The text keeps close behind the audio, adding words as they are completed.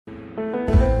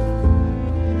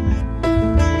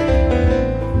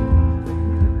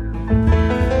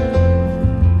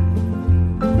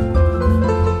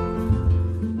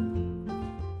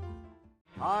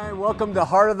welcome to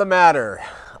Heart of the Matter.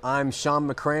 I'm Sean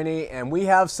McCraney, and we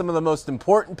have some of the most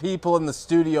important people in the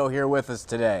studio here with us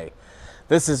today.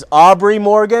 This is Aubrey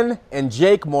Morgan and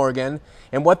Jake Morgan,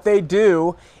 and what they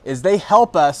do is they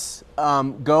help us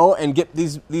go and get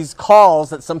these calls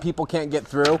that some people can't get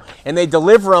through, and they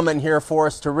deliver them in here for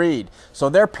us to read. So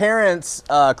their parents,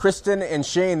 Kristen and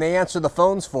Shane, they answer the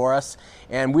phones for us,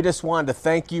 and we just wanted to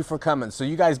thank you for coming. So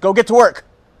you guys go get to work.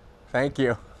 Thank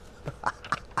you.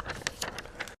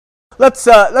 Let's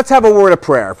have a word of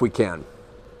prayer if we can.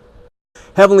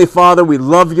 Heavenly Father, we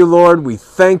love you, Lord. We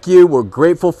thank you. We're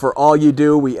grateful for all you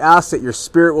do. We ask that your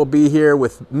Spirit will be here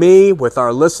with me, with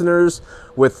our listeners,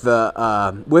 with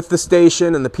the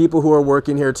station and the people who are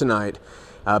working here tonight.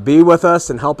 Be with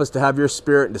us and help us to have your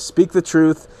Spirit and to speak the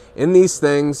truth in these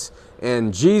things.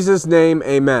 In Jesus' name,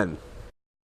 amen.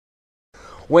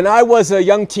 When I was a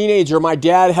young teenager, my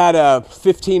dad had a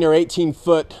 15 or 18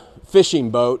 foot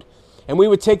fishing boat, and we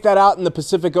would take that out in the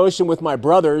Pacific Ocean with my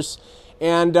brothers.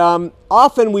 And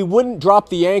often we wouldn't drop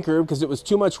the anchor because it was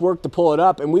too much work to pull it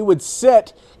up. And we would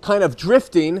sit kind of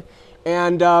drifting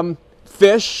and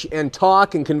fish and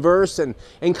talk and converse and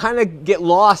kind of get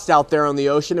lost out there on the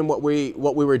ocean and what we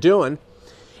were doing.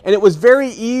 And it was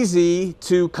very easy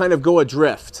to kind of go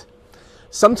adrift.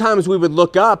 Sometimes we would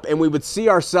look up and we would see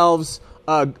ourselves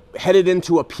headed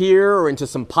into a pier or into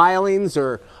some pilings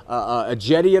or a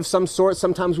jetty of some sort.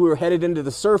 Sometimes we were headed into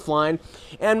the surf line,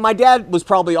 and my dad was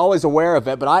probably always aware of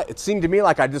it, but it seemed to me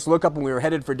like I'd just look up and we were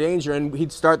headed for danger, and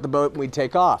he'd start the boat and we'd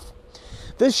take off.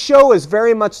 This show is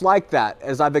very much like that,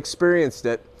 as I've experienced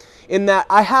it, in that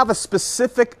I have a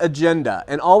specific agenda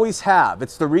and always have.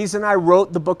 It's the reason I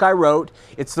wrote the book I wrote.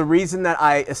 It's the reason that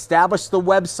I established the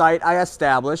website I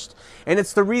established, and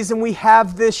it's the reason we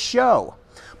have this show.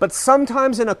 But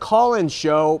sometimes in a call-in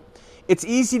show, it's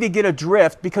easy to get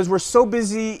adrift because we're so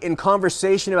busy in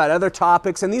conversation about other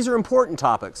topics, and these are important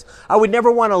topics. I would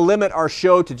never want to limit our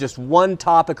show to just one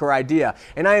topic or idea,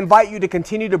 and I invite you to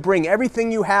continue to bring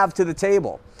everything you have to the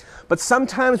table. But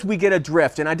sometimes we get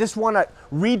adrift, and I just want to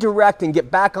redirect and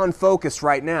get back on focus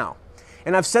right now.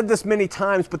 And I've said this many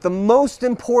times, but the most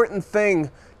important thing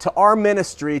to our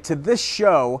ministry, to this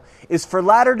show, is for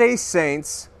Latter-day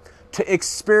Saints to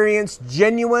experience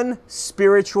genuine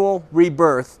spiritual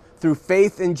rebirth through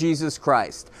faith in Jesus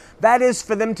Christ. That is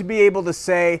for them to be able to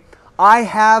say, I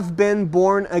have been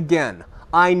born again.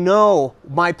 I know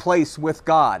my place with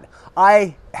God.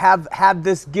 I have had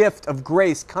this gift of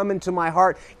grace come into my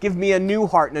heart, give me a new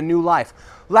heart and a new life.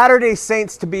 Latter-day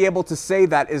Saints to be able to say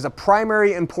that is of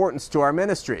primary importance to our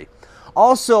ministry.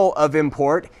 Also of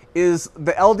import is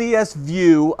the LDS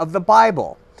view of the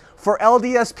Bible. For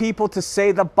LDS people to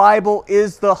say the Bible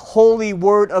is the holy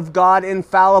word of God,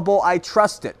 infallible, I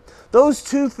trust it. Those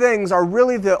two things are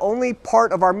really the only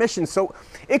part of our mission. So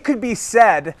it could be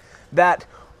said that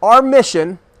our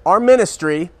mission, our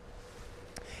ministry,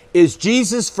 is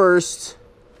Jesus first,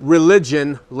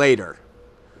 religion later.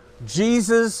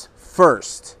 Jesus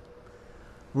first,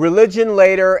 religion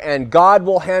later, and God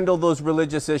will handle those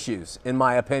religious issues, in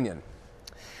my opinion.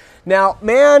 Now,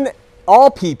 all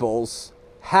peoples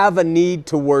have a need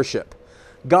to worship.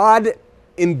 God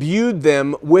imbued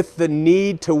them with the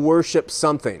need to worship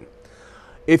something.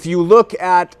 If you look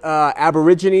at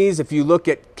Aborigines, if you look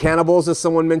at cannibals, as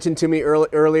someone mentioned to me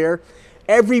earlier,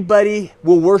 everybody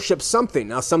will worship something.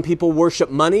 Now, some people worship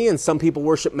money, and some people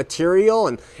worship material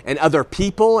and other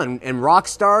people and rock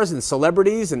stars and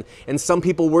celebrities, and some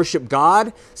people worship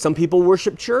God, some people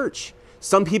worship church.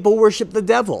 Some people worship the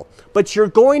devil, but you're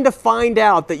going to find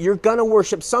out that you're going to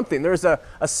worship something. There's a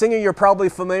singer you're probably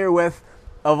familiar with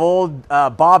of old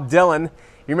Bob Dylan.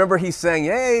 You remember he sang,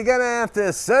 hey, you're going to have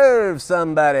to serve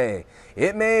somebody.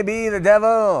 It may be the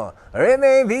devil or it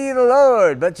may be the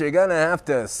Lord, but you're going to have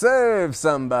to serve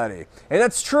somebody. And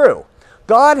that's true.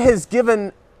 God has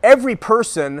given every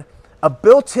person a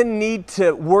built-in need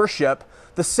to worship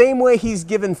the same way he's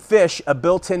given fish a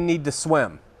built-in need to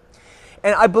swim.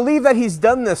 And I believe that he's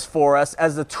done this for us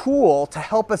as a tool to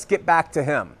help us get back to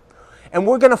him. And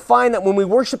we're going to find that when we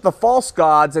worship the false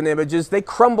gods and images, they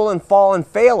crumble and fall and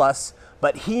fail us,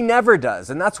 but he never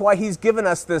does. And that's why he's given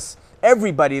us this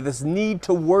need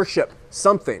to worship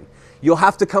something. You'll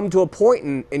have to come to a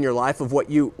point in your life of what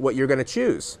you're going to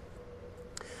choose.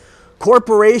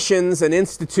 Corporations and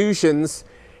institutions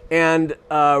and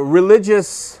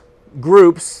religious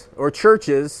groups or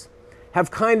churches have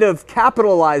kind of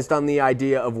capitalized on the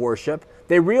idea of worship.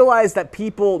 They realize that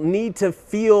people need to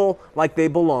feel like they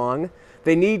belong.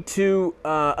 They need to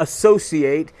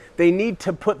associate. They need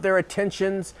to put their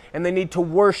attentions, and they need to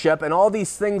worship, and all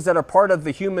these things that are part of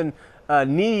the human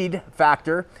need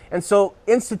factor. And so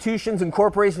institutions and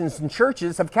corporations and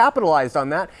churches have capitalized on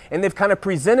that, and they've kind of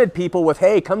presented people with,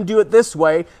 hey, come do it this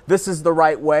way, this is the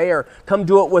right way, or come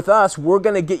do it with us, we're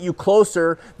going to get you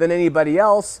closer than anybody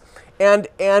else. And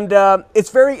it's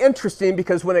very interesting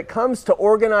because when it comes to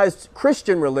organized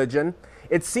Christian religion,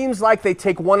 it seems like they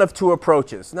take one of two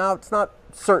approaches. Now, it's not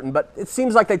certain, but it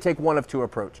seems like they take one of two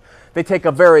approaches. They take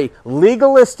a very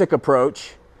legalistic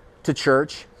approach to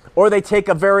church, or they take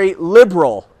a very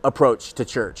liberal approach to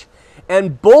church.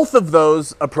 And both of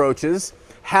those approaches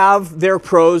have their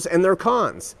pros and their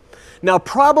cons. Now,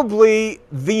 probably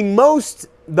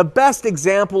the best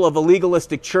example of a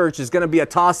legalistic church is going to be a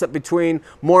toss-up between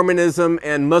Mormonism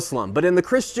and Muslim. But in the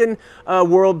Christian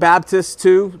world, Baptists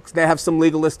too, they have some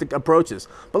legalistic approaches.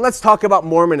 But let's talk about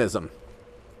Mormonism.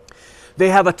 They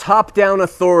have a top-down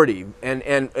authority,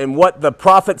 and what the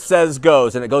prophet says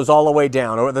goes, and it goes all the way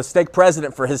down, or the stake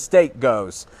president for his state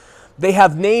goes. They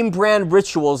have name-brand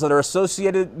rituals that are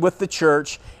associated with the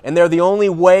church, and they're the only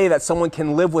way that someone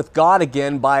can live with God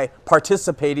again by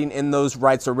participating in those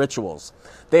rites or rituals.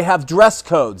 They have dress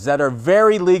codes that are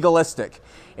very legalistic,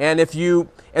 and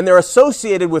they're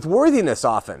associated with worthiness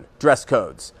often, dress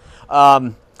codes.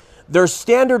 There's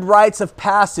standard rites of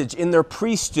passage in their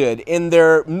priesthood, in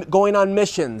their going on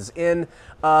missions, in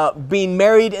being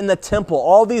married in the temple.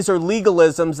 All these are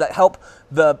legalisms that help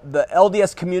the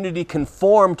LDS community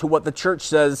conform to what the church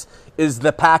says is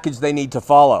the package they need to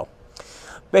follow.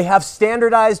 They have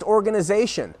standardized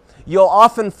organization. You'll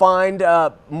often find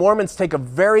Mormons take a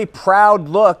very proud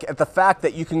look at the fact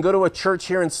that you can go to a church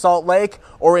here in Salt Lake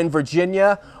or in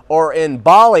Virginia or in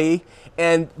Bali,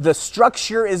 and the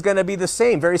structure is going to be the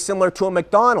same, very similar to a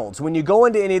McDonald's. When you go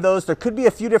into any of those, there could be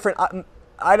a few different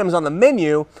items on the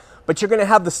menu, but you're going to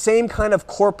have the same kind of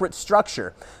corporate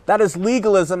structure. That is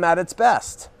legalism at its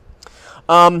best.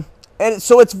 And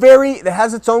so it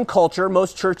has its own culture,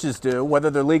 most churches do, whether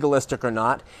they're legalistic or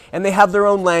not, and they have their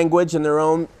own language and their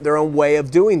own way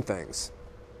of doing things.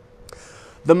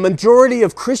 The majority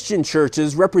of Christian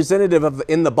churches representative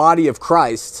in the body of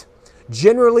Christ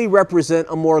generally represent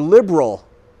a more liberal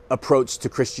approach to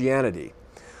Christianity.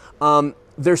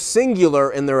 They're singular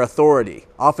in their authority.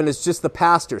 Often it's just the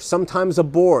pastor, sometimes a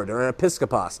board or an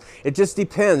episkopos. It just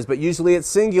depends, but usually it's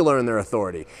singular in their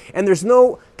authority. And there's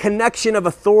no connection of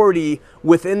authority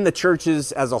within the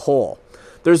churches as a whole.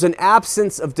 There's an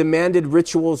absence of demanded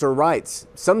rituals or rites.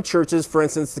 Some churches, for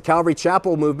instance, the Calvary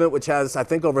Chapel movement, which has, I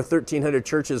think, over 1,300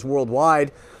 churches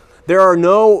worldwide, there are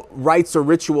no rites or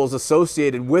rituals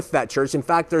associated with that church. In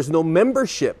fact, there's no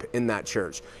membership in that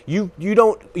church. You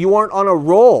aren't on a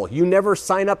roll. You never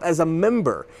sign up as a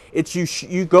member. It's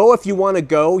you go if you want to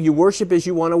go. You worship as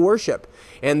you want to worship.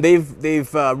 And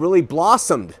they've really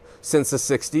blossomed since the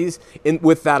 60s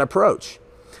with that approach.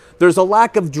 There's a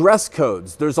lack of dress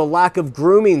codes. There's a lack of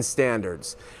grooming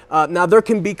standards. Now, there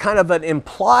can be kind of an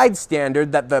implied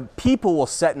standard that the people will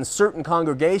set in certain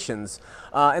congregations,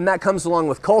 and that comes along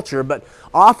with culture, but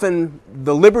often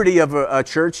the liberty of a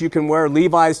church, you can wear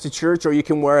Levi's to church or you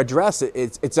can wear a dress.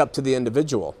 It's up to the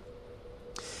individual.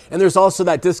 And there's also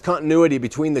that discontinuity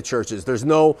between the churches. There's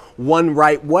no one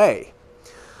right way.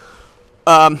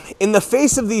 In the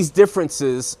face of these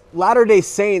differences, Latter-day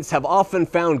Saints have often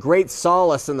found great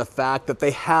solace in the fact that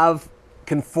they have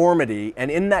conformity, and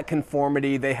in that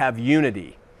conformity they have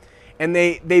unity. And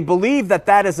they believe that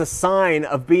that is a sign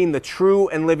of being the true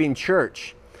and living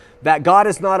church, that God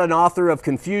is not an author of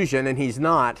confusion, and He's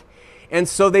not. And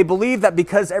so they believe that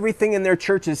because everything in their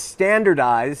church is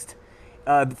standardized,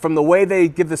 from the way they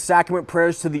give the sacrament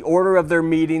prayers to the order of their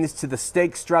meetings to the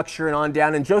stake structure and on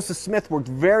down. And Joseph Smith worked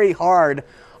very hard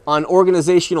on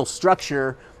organizational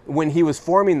structure when he was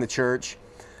forming the church,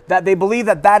 that they believe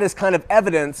that that is kind of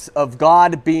evidence of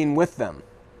God being with them.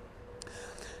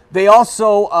 They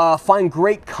also find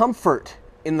great comfort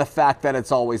in the fact that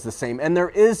it's always the same. And there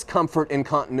is comfort in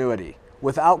continuity.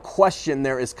 Without question,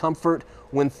 there is comfort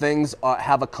when things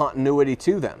have a continuity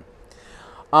to them.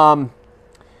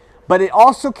 But it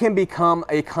also can become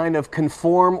a kind of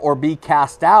conform or be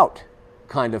cast out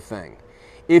kind of thing.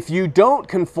 If you don't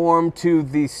conform to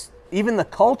even the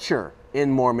culture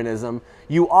in Mormonism,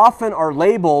 you often are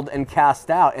labeled and cast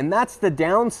out. And that's the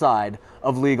downside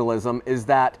of legalism, is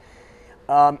that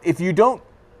if you don't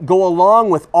go along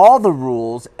with all the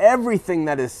rules, everything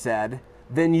that is said,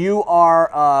 then you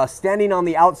are standing on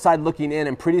the outside looking in,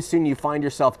 and pretty soon you find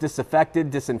yourself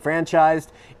disaffected,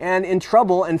 disenfranchised, and in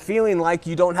trouble and feeling like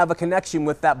you don't have a connection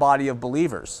with that body of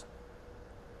believers.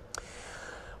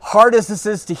 Hard as this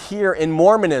is to hear in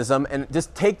Mormonism, and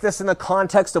just take this in the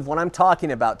context of what I'm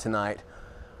talking about tonight,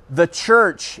 the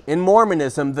church, in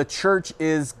Mormonism, the church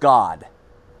is God.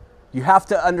 You have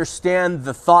to understand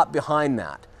the thought behind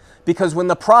that. Because when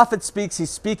the prophet speaks,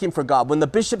 he's speaking for God. When the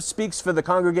bishop speaks for the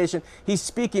congregation, he's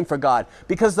speaking for God.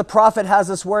 Because the prophet has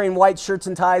us wearing white shirts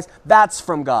and ties, that's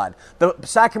from God. The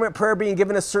sacrament prayer being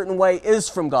given a certain way is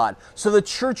from God. So the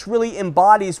church really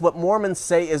embodies what Mormons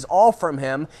say is all from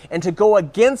him. And to go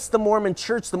against the Mormon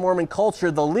church, the Mormon culture,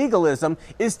 the legalism,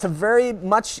 is to very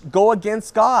much go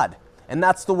against God. And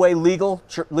that's the way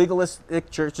legalistic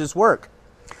churches work.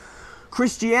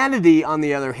 Christianity, on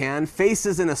the other hand,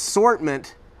 faces an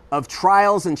assortment of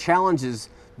trials and challenges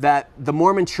that the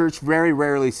Mormon church very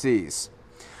rarely sees.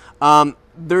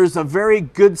 There's a very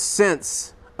good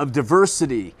sense of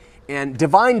diversity and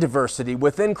divine diversity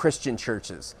within Christian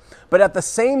churches. But at the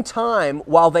same time,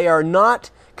 while they are not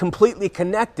completely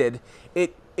connected,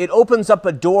 it opens up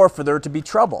a door for there to be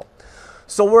trouble.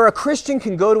 So where a Christian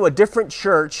can go to a different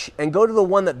church and go to the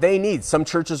one that they need. Some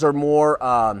churches are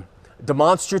more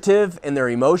demonstrative in their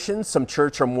emotions. Some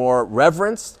church are more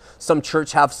reverenced. Some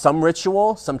church have some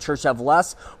ritual. Some church have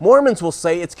less. Mormons will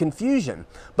say it's confusion.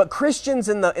 But Christians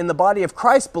in the body of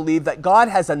Christ believe that God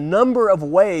has a number of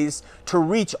ways to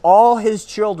reach all his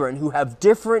children who have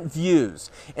different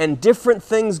views and different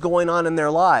things going on in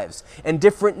their lives and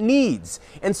different needs.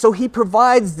 And so he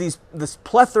provides this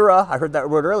plethora, I heard that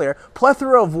word earlier,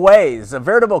 plethora of ways, a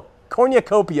veritable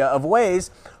cornucopia of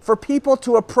ways for people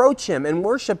to approach him and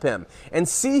worship him and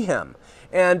see him.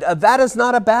 And that is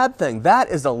not a bad thing. That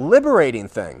is a liberating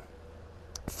thing.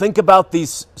 Think about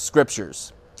these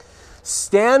scriptures.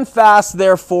 Stand fast,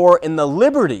 therefore, in the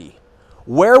liberty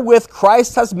wherewith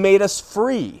Christ has made us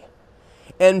free,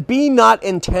 and be not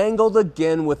entangled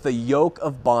again with the yoke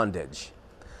of bondage.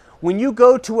 When you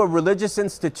go to a religious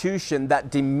institution that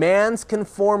demands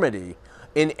conformity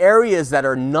in areas that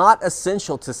are not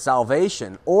essential to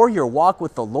salvation or your walk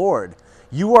with the Lord,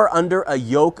 you are under a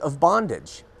yoke of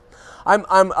bondage.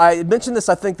 I mentioned this,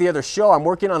 I think, the other show. I'm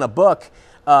working on a book,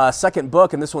 second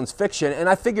book, and this one's fiction, and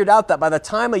I figured out that by the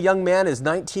time a young man is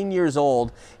 19 years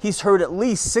old, he's heard at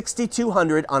least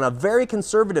 6,200, on a very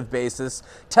conservative basis,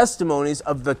 testimonies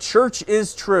of the church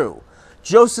is true.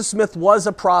 Joseph Smith was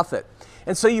a prophet.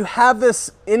 And so you have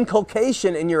this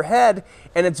inculcation in your head,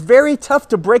 and it's very tough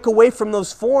to break away from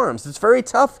those forms. It's very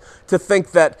tough to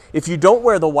think that if you don't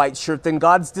wear the white shirt, then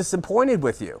God's disappointed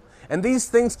with you. And these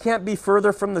things can't be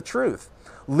further from the truth.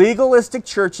 Legalistic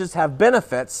churches have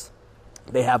benefits.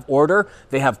 They have order,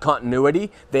 they have continuity,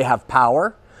 they have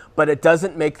power, but it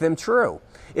doesn't make them true.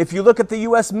 If you look at the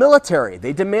U.S. military,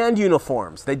 they demand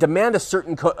uniforms. They demand a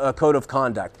certain code of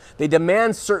conduct. They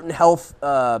demand certain health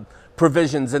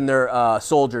provisions in their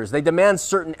soldiers. They demand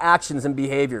certain actions and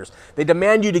behaviors. They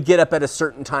demand you to get up at a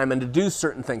certain time and to do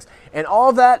certain things. And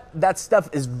all that stuff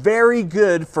is very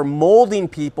good for molding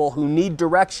people who need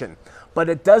direction. But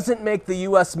it doesn't make the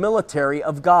U.S. military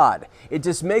of God. It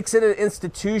just makes it an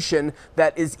institution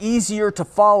that is easier to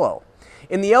follow.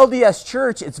 In the LDS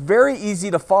Church, it's very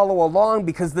easy to follow along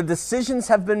because the decisions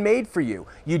have been made for you.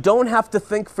 You don't have to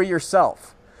think for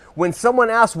yourself. When someone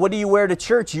asks, what do you wear to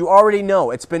church? You already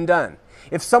know. It's been done.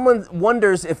 If someone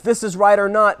wonders if this is right or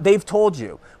not, they've told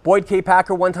you. Boyd K.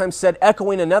 Packer one time said,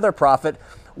 echoing another prophet,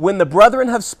 when the brethren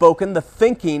have spoken, the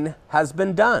thinking has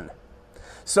been done.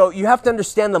 So you have to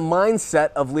understand the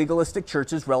mindset of legalistic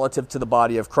churches relative to the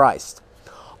body of Christ.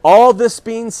 All this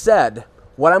being said,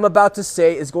 what I'm about to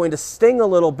say is going to sting a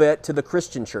little bit to the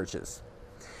Christian churches.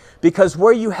 Because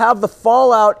where you have the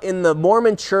fallout in the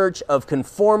Mormon church of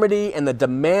conformity and the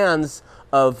demands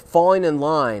of falling in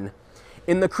line,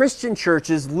 in the Christian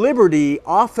churches, liberty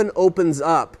often opens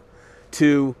up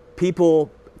to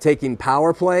people taking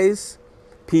power plays,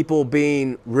 people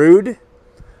being rude,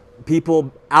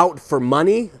 people out for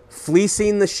money,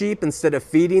 fleecing the sheep instead of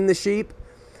feeding the sheep,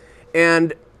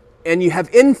 and you have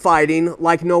infighting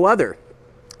like no other.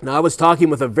 Now, I was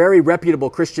talking with a very reputable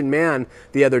Christian man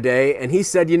the other day, and he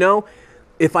said,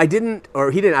 if I didn't, or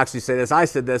he didn't actually say this, I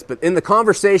said this, but in the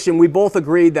conversation, we both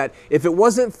agreed that if it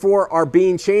wasn't for our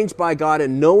being changed by God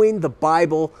and knowing the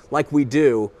Bible like we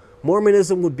do,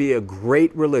 Mormonism would be a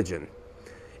great religion.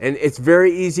 And it's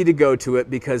very easy to go to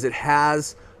it because it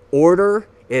has order,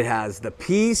 it has the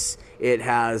peace,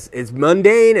 it's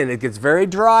mundane and it gets very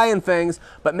dry and things.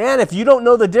 But man, if you don't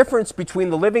know the difference between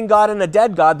the living God and a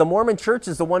dead God, the Mormon church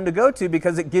is the one to go to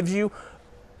because it gives you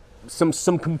some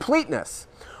completeness.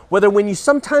 Whether when you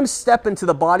sometimes step into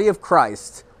the body of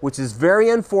Christ, which is very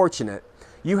unfortunate,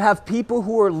 you have people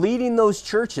who are leading those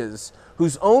churches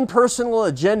whose own personal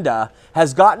agenda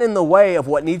has gotten in the way of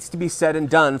what needs to be said and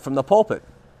done from the pulpit.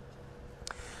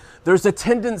 There's a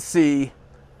tendency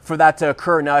for that to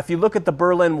occur. Now, if you look at the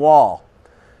Berlin Wall,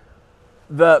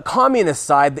 the communist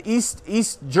side, the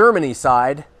East Germany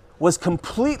side, was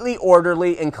completely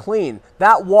orderly and clean.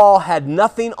 That wall had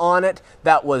nothing on it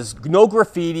that was no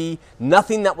graffiti,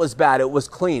 nothing that was bad. It was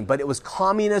clean, but it was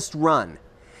communist run.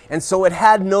 And so it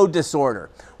had no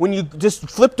disorder. When you just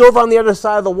flipped over on the other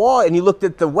side of the wall and you looked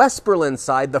at the West Berlin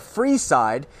side, the free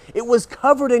side, it was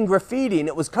covered in graffiti and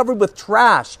it was covered with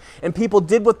trash and people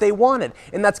did what they wanted.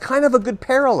 And that's kind of a good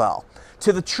parallel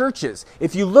to the churches.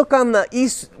 If you look on the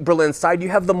East Berlin side, you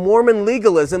have the Mormon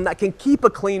legalism that can keep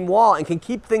a clean wall and can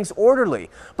keep things orderly.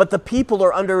 But the people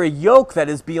are under a yoke that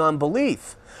is beyond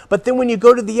belief. But then when you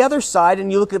go to the other side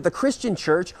and you look at the Christian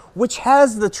church, which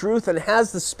has the truth and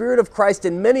has the Spirit of Christ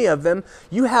in many of them,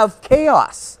 you have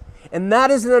chaos. And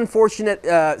that is an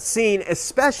unfortunate scene,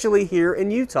 especially here in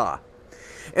Utah.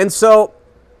 And so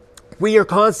we are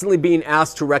constantly being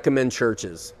asked to recommend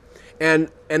churches.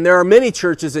 And there are many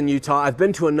churches in Utah. I've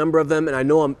been to a number of them, and I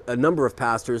know a number of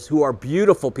pastors who are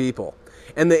beautiful people.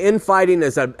 And the infighting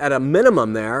is at a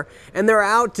minimum there, and they're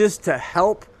out just to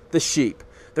help the sheep.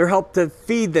 They're helped to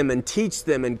feed them and teach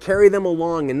them and carry them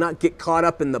along and not get caught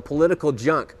up in the political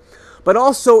junk. But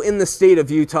also in the state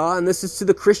of Utah, and this is to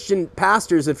the Christian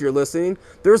pastors if you're listening,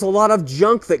 there's a lot of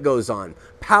junk that goes on,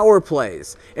 power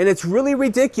plays. And it's really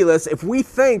ridiculous if we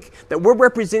think that we're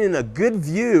representing a good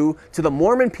view to the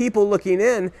Mormon people looking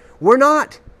in. We're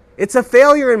not. It's a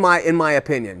failure in my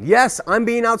opinion. Yes, I'm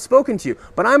being outspoken to you,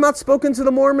 but I'm outspoken to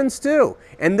the Mormons too.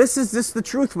 And this is the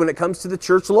truth when it comes to the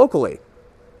church locally.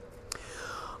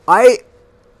 I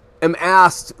am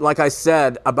asked, like I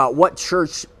said, about what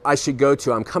church I should go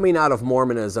to. I'm coming out of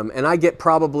Mormonism, and I get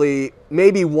probably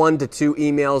maybe 1 to 2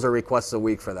 emails or requests a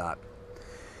week for that.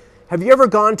 Have you ever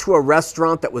gone to a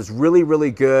restaurant that was really, really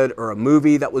good, or a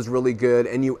movie that was really good,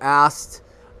 and you asked,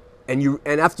 and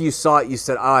after you saw it, you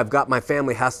said, oh, my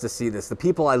family has to see this. The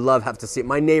people I love have to see it.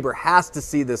 My neighbor has to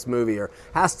see this movie or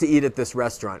has to eat at this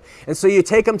restaurant. And so you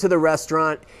take them to the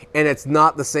restaurant, and it's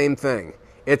not the same thing.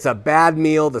 It's a bad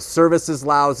meal, the service is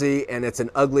lousy, and it's an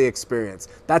ugly experience.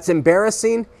 That's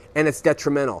embarrassing, and it's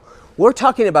detrimental. We're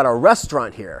talking about a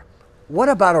restaurant here. What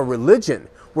about a religion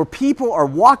where people are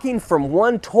walking from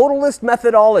one totalist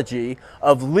methodology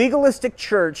of legalistic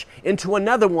church into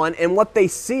another one, and what they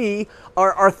see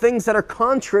are things that are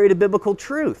contrary to biblical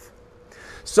truth?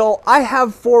 So I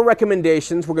have 4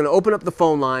 recommendations. We're going to open up the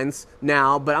phone lines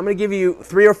now, but I'm going to give you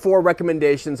 3 or 4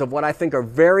 recommendations of what I think are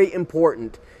very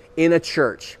important in a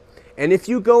church. And if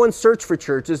you go and search for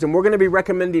churches, and we're going to be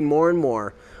recommending more and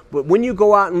more, but when you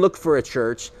go out and look for a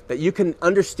church that you can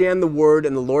understand the Word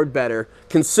and the Lord better,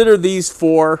 consider these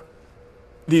four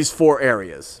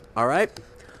areas. All right?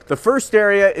 The first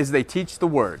area is they teach the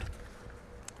Word.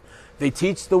 They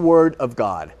teach the Word of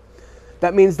God.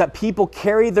 That means that people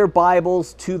carry their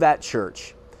Bibles to that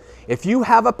church. If you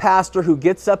have a pastor who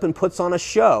gets up and puts on a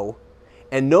show,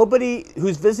 and nobody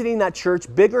who's visiting that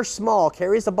church, big or small,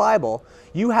 carries a Bible,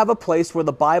 you have a place where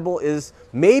the Bible is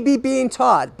maybe being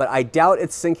taught, but I doubt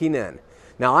it's sinking in.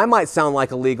 Now, I might sound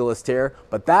like a legalist here,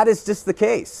 but that is just the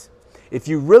case. If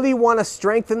you really want to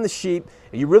strengthen the sheep,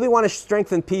 and you really want to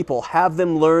strengthen people, have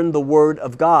them learn the Word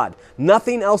of God.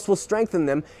 Nothing else will strengthen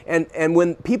them. And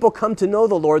when people come to know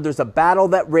the Lord, there's a battle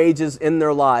that rages in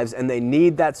their lives, and they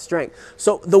need that strength.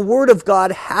 So the Word of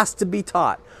God has to be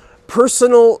taught.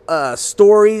 Personal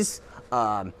stories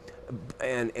and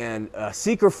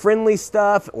seeker-friendly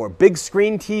stuff or big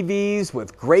screen TVs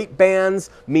with great bands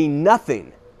mean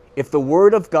nothing if the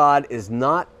Word of God is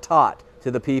not taught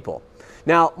to the people.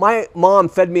 Now, my mom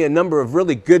fed me a number of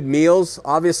really good meals,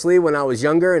 obviously, when I was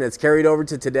younger, and it's carried over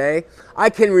to today. I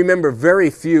can remember very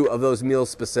few of those meals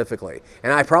specifically,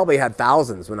 and I probably had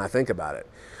thousands when I think about it.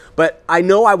 But I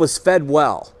know I was fed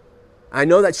well. I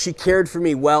know that she cared for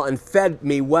me well and fed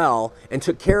me well and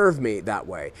took care of me that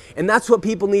way. And that's what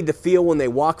people need to feel when they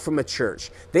walk from a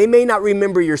church. They may not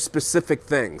remember your specific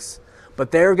things,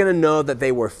 but they're going to know that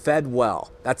they were fed well.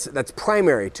 That's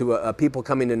primary to people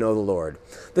coming to know the Lord.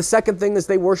 The second thing is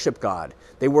they worship God.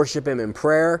 They worship Him in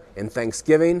prayer, in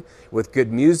thanksgiving, with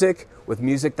good music, with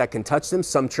music that can touch them.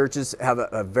 Some churches have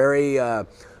a very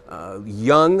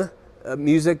young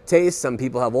music taste. Some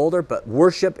people have older, but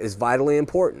worship is vitally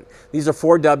important. These are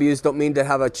 4 W's. Don't mean to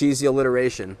have a cheesy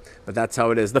alliteration, but that's how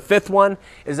it is. The 5th one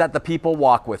is that the people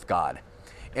walk with God,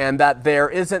 and that there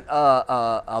isn't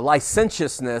a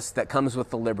licentiousness that comes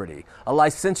with the liberty, a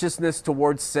licentiousness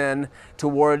towards sin,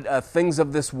 toward things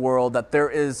of this world, that there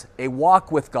is a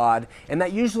walk with God, and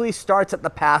that usually starts at the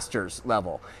pastor's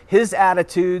level. His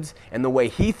attitudes and the way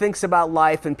he thinks about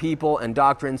life and people and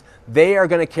doctrines, they are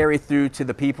going to carry through to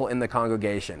the people in the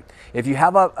congregation. If you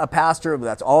have a pastor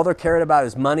that's all they're caring about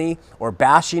is money or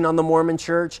bashing on the Mormon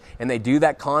church, and they do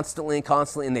that constantly,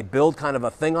 and they build kind of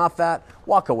a thing off that,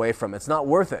 walk away from it. It's not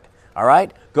worth it. All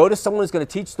right? Go to someone who's going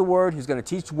to teach the word, who's going to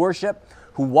teach worship,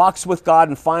 who walks with God,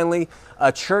 and finally,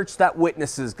 a church that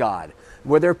witnesses God,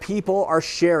 where their people are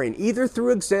sharing, either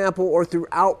through example or through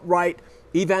outright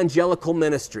evangelical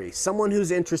ministry, someone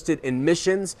who's interested in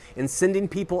missions and sending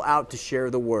people out to share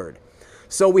the word.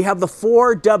 So we have the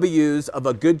 4 W's of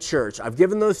a good church. I've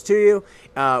given those to you.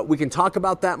 We can talk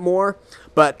about that more,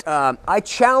 but I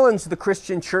challenge the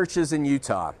Christian churches in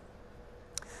Utah,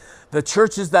 the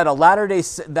churches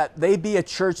that they be a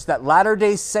church that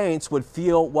Latter-day Saints would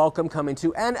feel welcome coming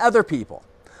to, and other people.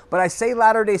 But I say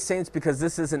Latter-day Saints because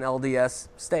this is an LDS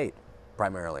state,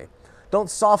 primarily. Don't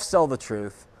soft sell the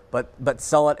truth, but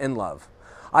sell it in love.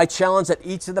 I challenge that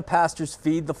each of the pastors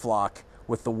feed the flock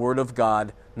with the word of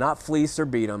God, not fleece or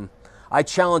beat them. I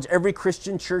challenge every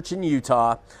Christian church in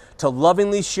Utah to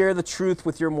lovingly share the truth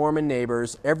with your Mormon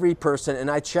neighbors, every person,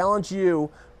 and I challenge you,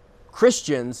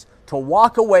 Christians, to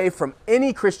walk away from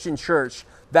any Christian church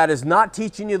that is not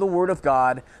teaching you the Word of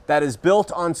God, that is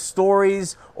built on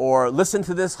stories or listen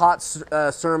to this hot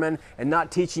sermon and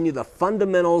not teaching you the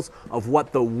fundamentals of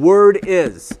what the Word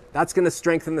is. That's going to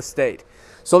strengthen the state.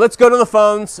 So let's go to the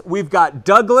phones. We've got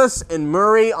Douglas and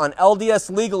Murray on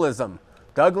LDS legalism.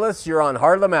 Douglas, you're on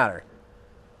Heart of the Matter.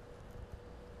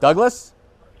 Douglas?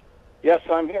 Yes,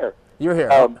 I'm here. You're here.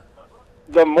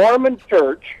 The Mormon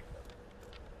Church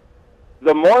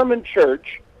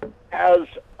has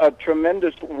a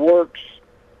tremendous works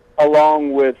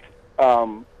along with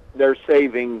their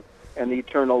saving and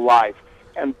eternal life.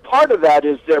 And part of that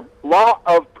is their law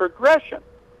of progression.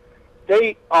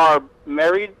 They are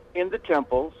married in the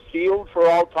temple, sealed for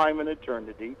all time and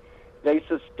eternity. They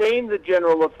sustain the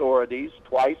general authorities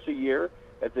twice a year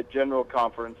at the general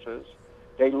conferences.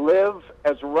 They live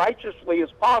as righteously as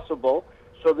possible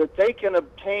so that they can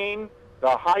obtain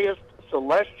the highest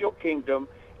celestial kingdom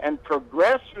and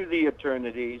progress through the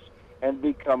eternities and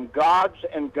become gods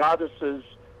and goddesses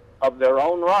of their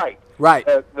own right. Right.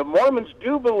 The Mormons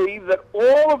do believe that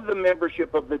all of the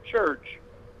membership of the church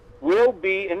will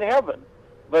be in heaven,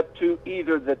 but to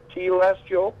either the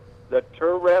telestial, the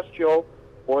terrestrial,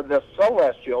 or the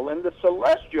celestial. And the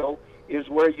celestial is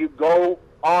where you go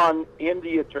on in the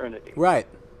eternity. Right.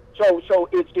 So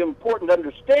it's important to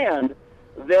understand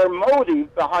their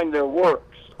motive behind their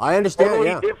works. I understand,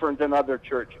 totally different than other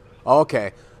churches.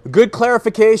 Okay. Good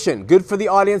clarification. Good for the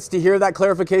audience to hear that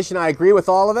clarification. I agree with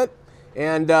all of it.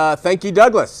 And thank you,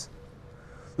 Douglas.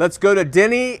 Let's go to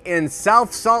Denny in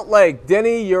South Salt Lake.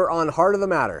 Denny, you're on Heart of the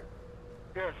Matter.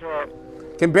 Yes,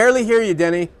 Can barely hear you,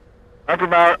 Denny. I'm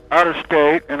from out of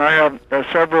state, and I have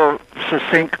several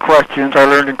succinct questions. I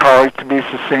learned in college to be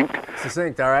succinct.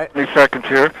 Succinct, all right. 20 seconds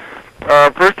here.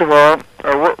 First of all,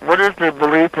 what is the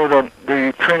belief of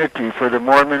the Trinity for the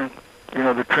Mormon? You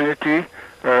know, the Trinity.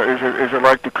 Is it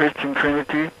like the Christian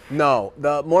Trinity? No,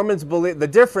 the Mormons believe the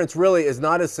difference really is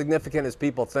not as significant as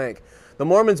people think. The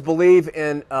Mormons believe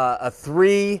in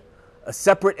three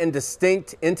separate and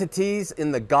distinct entities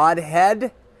in the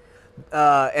Godhead.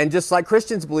 And just like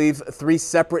Christians believe, 3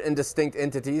 separate and distinct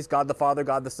entities, God the Father,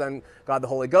 God the Son, God the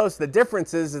Holy Ghost. The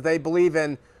difference is that they believe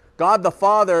in God the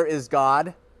Father is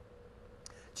God,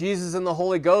 Jesus and the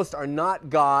Holy Ghost are not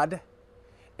God,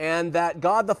 and that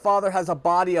God the Father has a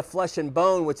body of flesh and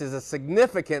bone, which is a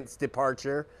significant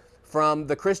departure from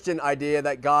the Christian idea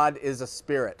that God is a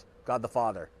spirit, God the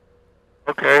Father.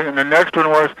 Okay, and the next one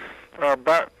was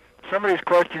about some of these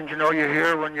questions, you know, you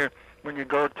hear when you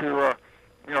go to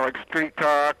you know, like street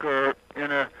talk or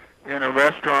in a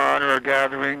restaurant or a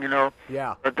gathering, you know.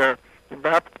 Yeah. But the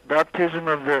baptism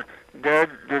of the dead,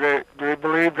 do they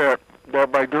believe that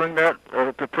by doing that,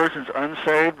 if the person's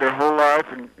unsaved their whole life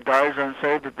and dies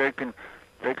unsaved, that they can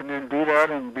then do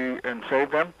that and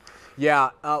save them?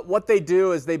 Yeah, what they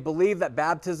do is they believe that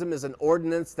baptism is an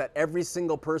ordinance that every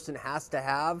single person has to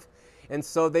have. And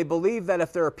so they believe that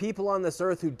if there are people on this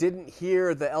earth who didn't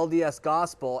hear the LDS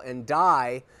gospel and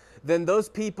die, then those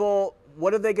people,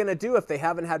 what are they going to do if they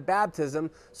haven't had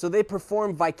baptism? So they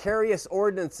perform vicarious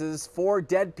ordinances for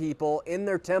dead people in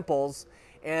their temples.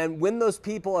 And when those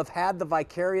people have had the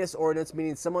vicarious ordinance,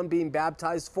 meaning someone being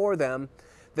baptized for them,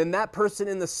 then that person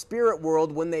in the spirit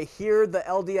world, when they hear the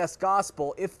LDS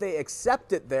gospel, if they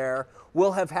accept it there,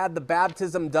 will have had the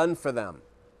baptism done for them.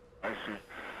 I see.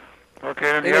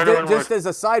 Okay, and the other one just as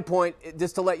a side point,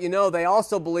 just to let you know, they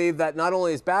also believe that not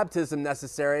only is baptism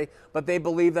necessary, but they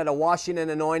believe that a washing and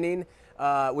anointing,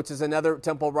 which is another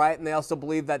temple rite, and they also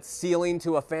believe that sealing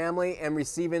to a family and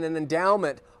receiving an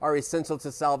endowment are essential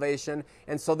to salvation.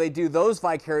 And so they do those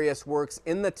vicarious works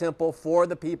in the temple for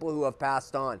the people who have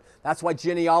passed on. That's why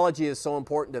genealogy is so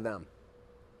important to them.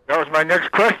 That was my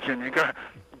next question. You got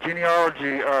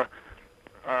genealogy.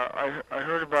 I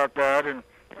heard about that, and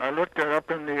I looked it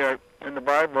up in the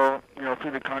Bible,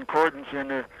 through the concordance,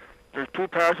 and there's two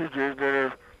passages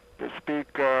that speak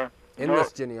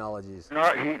Endless genealogies.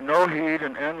 no heed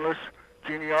and endless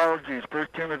genealogies. 1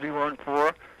 Timothy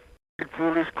 1:4.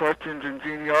 Foolish questions in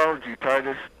genealogy.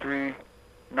 Titus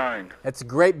 3:9. That's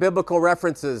great biblical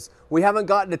references. We haven't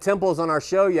gotten to temples on our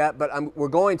show yet, but we're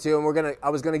going to, and I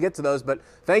was going to get to those, but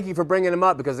thank you for bringing them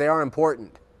up because they are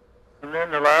important. And then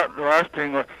the last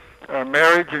thing,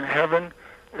 marriage in heaven.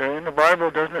 In the Bible,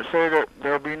 doesn't it say that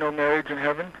there'll be no marriage in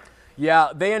heaven? Yeah,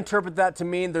 they interpret that to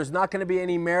mean there's not going to be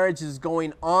any marriages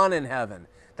going on in heaven,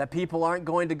 that people aren't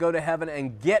going to go to heaven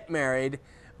and get married,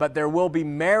 but there will be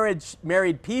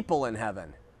married people in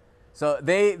heaven. So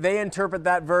they interpret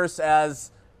that verse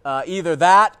as either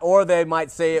that, or they might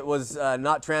say it was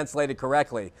not translated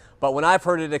correctly. But when I've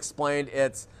heard it explained,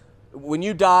 it's when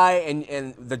you die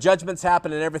and the judgments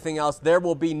happen and everything else, there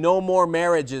will be no more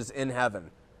marriages in heaven.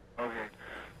 Okay.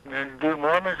 And do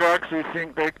Mormons actually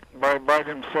think by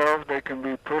themselves they can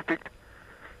be perfect?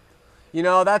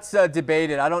 That's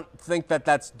debated. I don't think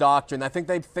that's doctrine. I think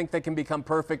they can become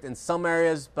perfect in some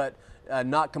areas, but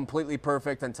not completely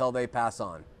perfect until they pass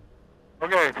on.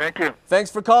 Okay, thank you.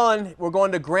 Thanks for calling. We're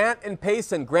going to Grant and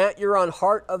Payson. Grant, you're on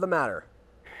Heart of the Matter.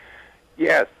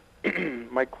 Yes.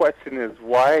 My question is,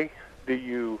 why do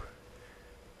you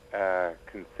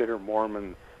consider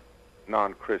Mormons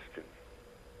non-Christian?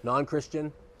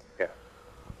 Non-Christian? Yes.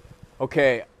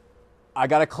 Okay, I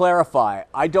got to clarify.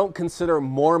 I don't consider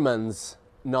Mormons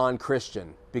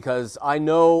non-Christian because I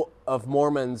know of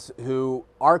Mormons who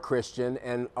are Christian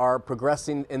and are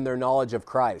progressing in their knowledge of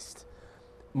Christ.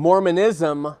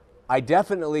 Mormonism, I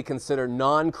definitely consider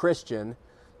non-Christian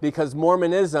because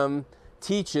Mormonism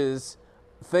teaches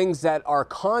things that are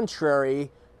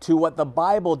contrary to what the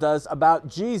Bible does about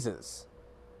Jesus,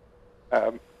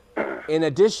 in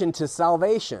addition to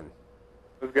salvation.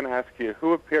 I was going to ask you,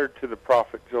 who appeared to the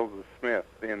prophet Joseph Smith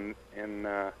in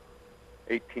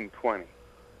 1820?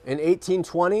 In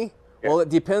 1820? Yeah. Well, it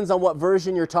depends on what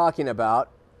version you're talking about,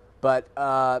 but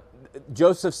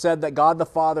Joseph said that God the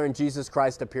Father and Jesus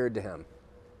Christ appeared to him.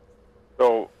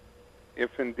 So,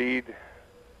 if indeed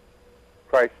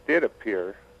Christ did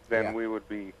appear, then Yeah. we would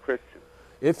be Christians.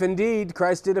 If indeed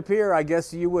Christ did appear, I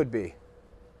guess you would be.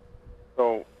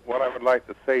 So, what I would like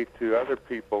to say to other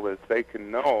people is they can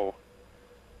know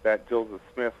that Joseph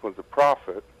Smith was a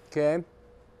prophet. Okay.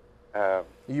 Are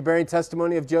you bearing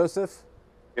testimony of Joseph?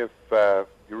 If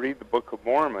you read the Book of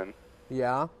Mormon,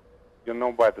 Yeah. you'll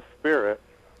know by the Spirit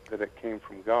that it came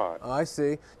from God. Oh, I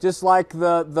see. Just like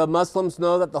the Muslims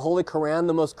know that the Holy Quran,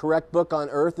 the most correct book on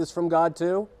earth, is from God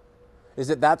too? Is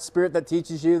it that Spirit that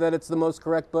teaches you that it's the most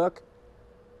correct book?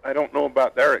 I don't know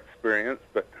about their experience,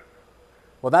 but...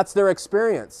 Well, that's their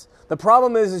experience. The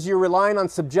problem is you're relying on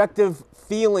subjective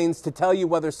feelings to tell you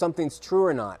whether something's true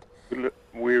or not.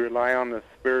 We rely on the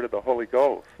Spirit of the Holy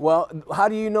Ghost. Well, how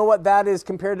do you know what that is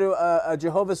compared to a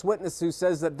Jehovah's Witness who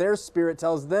says that their spirit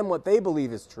tells them what they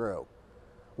believe is true?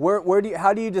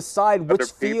 How do you decide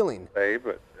which feeling? Say,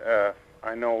 but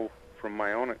I know from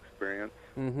my own experience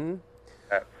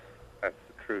that's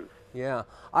the truth. Yeah,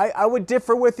 I would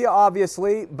differ with you,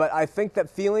 obviously, but I think that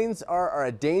feelings are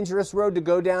a dangerous road to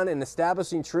go down in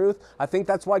establishing truth. I think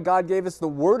that's why God gave us the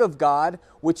Word of God,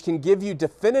 which can give you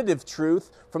definitive truth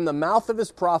from the mouth of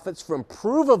His prophets from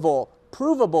provable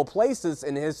places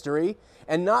in history,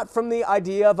 and not from the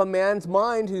idea of a man's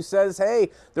mind who says, hey,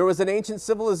 there was an ancient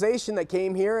civilization that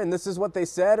came here and this is what they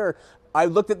said, or I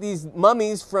looked at these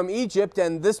mummies from Egypt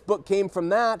and this book came from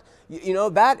that.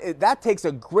 That takes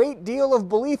a great deal of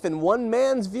belief in one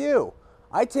man's view.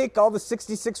 I take all the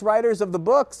 66 writers of the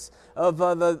books of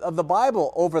the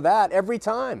Bible over that every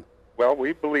time. Well,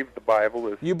 we believe the Bible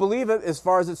is... You believe it as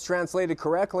far as it's translated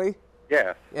correctly?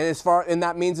 Yes. And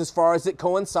that means as far as it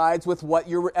coincides with what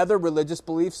your other religious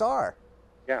beliefs are.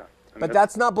 Yeah. But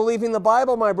that's not believing the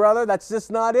Bible, my brother. That's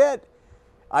just not it.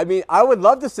 I mean, I would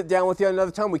love to sit down with you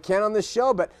another time. We can't on this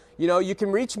show, but you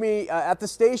can reach me at the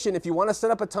station if you want to set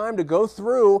up a time to go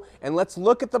through and let's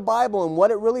look at the Bible and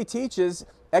what it really teaches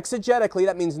exegetically.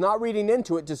 That means not reading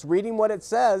into it, just reading what it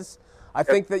says. I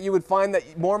think that you would find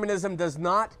that Mormonism does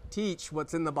not teach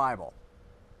what's in the Bible.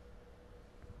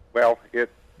 Well, it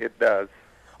does.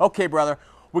 Okay, brother.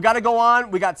 We got to go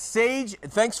on. We got Sage.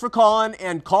 Thanks for calling,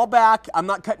 and call back. I'm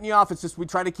not cutting you off. It's just we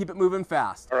try to keep it moving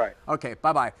fast. All right. Okay,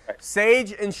 bye-bye. Right.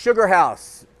 Sage in Sugar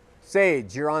House.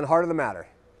 Sage, you're on Heart of the Matter.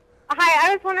 Hi,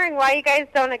 I was wondering why you guys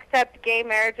don't accept gay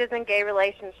marriages and gay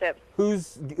relationships.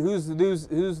 Who's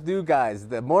new guys?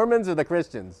 The Mormons or the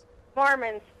Christians?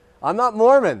 Mormons. I'm not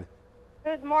Mormon.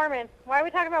 Who's Mormon? Why are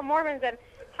we talking about Mormons? And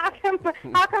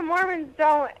how come Mormons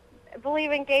don't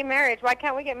believe in gay marriage? Why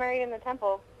can't we get married in the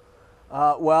temple?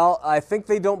 Well, I think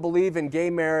they don't believe in gay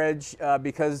marriage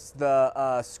because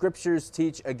the scriptures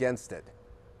teach against it.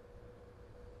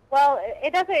 Well,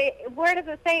 it doesn't. Where does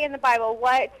it say in the Bible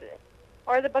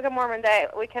or the Book of Mormon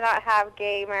that we cannot have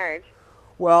gay marriage?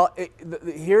 Well,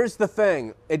 here's the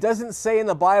thing. It doesn't say in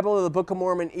the Bible or the Book of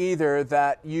Mormon either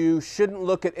that you shouldn't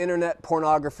look at internet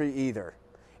pornography either.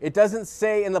 It doesn't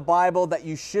say in the Bible that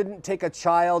you shouldn't take a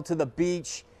child to the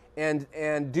beach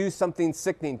and do something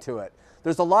sickening to it.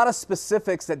 There's a lot of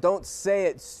specifics that don't say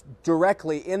it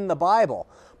directly in the Bible.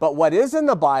 But what is in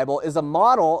the Bible is a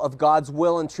model of God's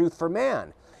will and truth for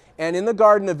man. And in the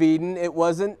Garden of Eden, it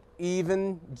wasn't Eve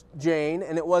and Jane,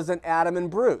 and it wasn't Adam and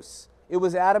Bruce. It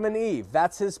was Adam and Eve.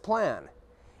 That's his plan.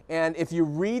 And if you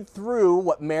read through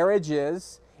what marriage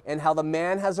is and how the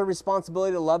man has a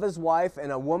responsibility to love his wife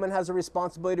and a woman has a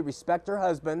responsibility to respect her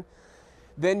husband,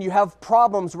 then you have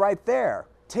problems right there.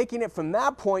 Taking it from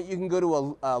that point, you can go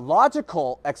to a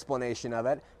logical explanation of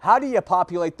it. How do you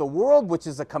populate the world, which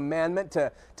is a commandment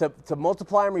to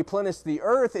multiply and replenish the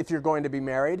earth if you're going to be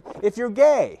married, if you're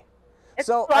gay? It's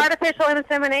artificial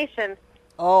insemination.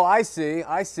 Oh, I see.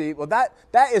 Well, that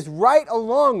is right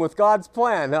along with God's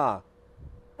plan, huh?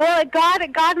 Well,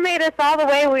 God made us all the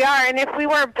way we are, and if we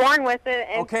weren't born with it...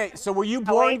 Okay, so were you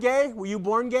born gay? Were you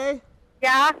born gay?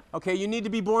 Yeah. Okay, you need to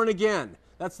be born again.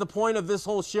 That's the point of this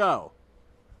whole show.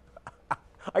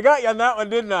 I got you on that one,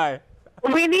 didn't I?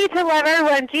 We need to love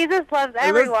everyone. Jesus loves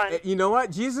everyone. You know what?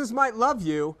 Jesus might love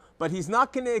you, but he's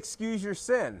not going to excuse your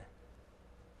sin.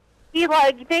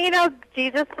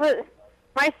 Jesus was...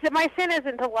 My sin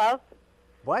isn't to love.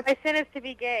 What? My sin is to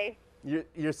be gay.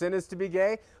 Your sin is to be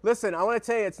gay? Listen, I want to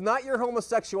tell you, it's not your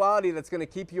homosexuality that's going to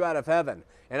keep you out of heaven.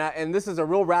 And this is a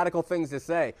real radical thing to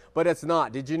say, but it's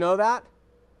not. Did you know that?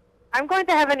 I'm going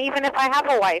to heaven even if I have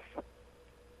a wife.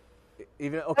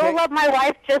 Okay. I'll love my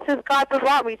wife just as God would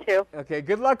want me to. Okay,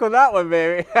 good luck with that one,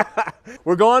 baby.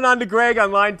 We're going on to Greg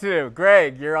on line 2.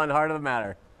 Greg, you're on Heart of the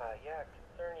Matter.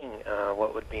 Concerning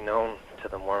what would be known to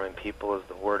the Mormon people as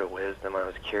the word of wisdom, I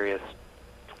was curious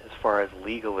as far as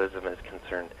legalism is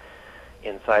concerned,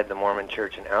 inside the Mormon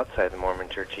church and outside the Mormon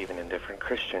church, even in different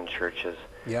Christian churches,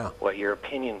 what your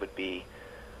opinion would be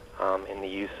in the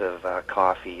use of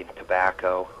coffee and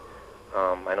tobacco.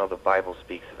 I know the Bible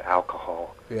speaks of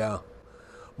alcohol. Yeah.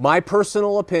 My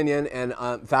personal opinion, and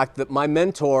in fact, that my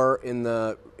mentor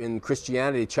in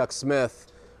Christianity, Chuck Smith,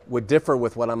 would differ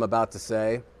with what I'm about to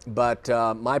say. But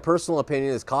my personal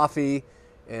opinion is coffee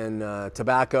and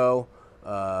tobacco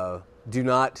do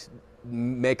not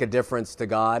make a difference to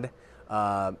God.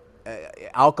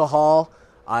 Alcohol,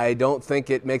 I don't think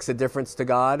it makes a difference to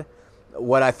God.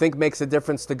 What I think makes a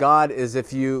difference to God is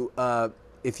if you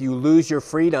lose your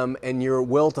freedom and your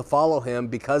will to follow Him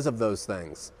because of those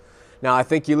things. Now, I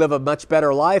think you live a much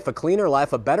better life, a cleaner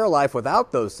life, a better life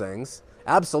without those things.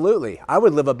 Absolutely. I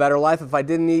would live a better life if I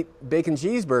didn't eat bacon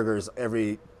cheeseburgers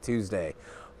every Tuesday.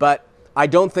 But I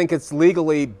don't think it's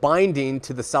legally binding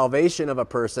to the salvation of a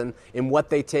person in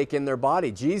what they take in their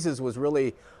body. Jesus was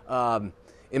really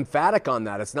emphatic on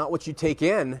that. It's not what you take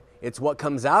in, it's what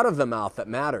comes out of the mouth that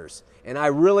matters. And I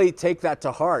really take that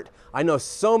to heart. I know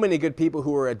so many good people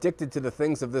who are addicted to the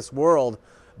things of this world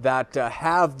that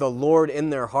have the Lord in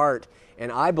their heart,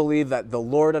 and I believe that the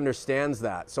Lord understands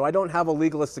that. So I don't have a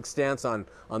legalistic stance on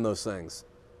those things.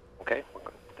 Okay,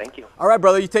 thank you. All right,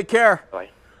 brother, you take care. Bye.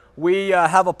 We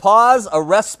have a pause, a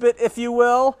respite, if you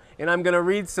will, and I'm going to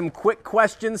read some quick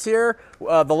questions here.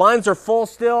 The lines are full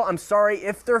still. I'm sorry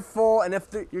if they're full, and if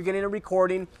you're getting a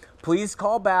recording, please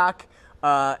call back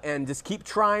and just keep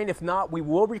trying. If not, we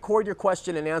will record your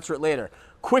question and answer it later.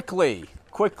 Quickly.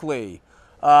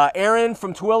 Erin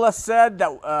from Tooele said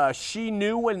that she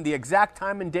knew when the exact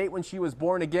time and date when she was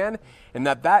born again, and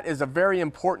that is a very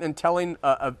important and telling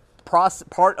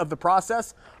part of the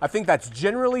process. I think that's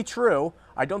generally true.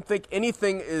 I don't think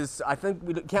anything is, I think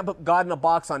we can't put God in a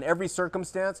box on every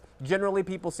circumstance. Generally,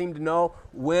 people seem to know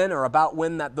when or about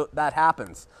when that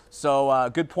happens. So,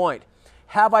 good point.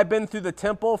 Have I been through the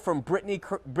temple from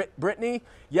Brittany?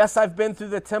 Yes, I've been through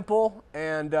the temple,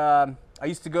 and I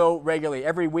used to go regularly,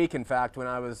 every week, in fact, when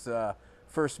I was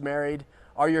first married.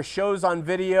 Are your shows on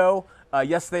video?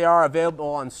 Yes, they are available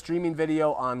on streaming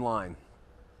video online.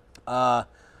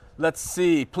 Let's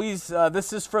see. Please,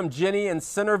 this is from Jenny in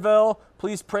Centerville.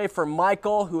 Please pray for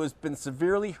Michael, who has been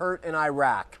severely hurt in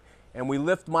Iraq. And we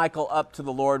lift Michael up to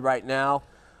the Lord right now.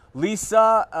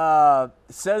 Lisa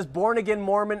says Born Again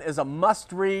Mormon is a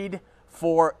must-read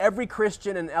for every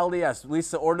Christian in LDS.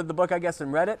 Lisa ordered the book, I guess,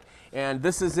 and read it. And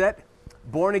this is it.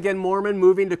 Born Again Mormon,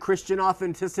 Moving to Christian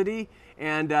Authenticity.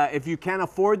 And if you can't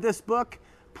afford this book,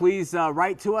 please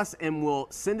write to us and we'll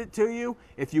send it to you.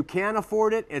 If you can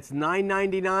afford it, it's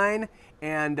 $9.99,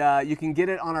 and you can get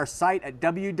it on our site at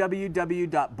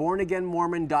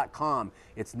www.bornagainmormon.com.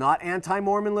 It's not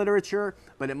anti-Mormon literature,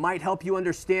 but it might help you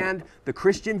understand the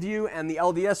Christian view and the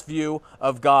LDS view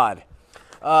of God.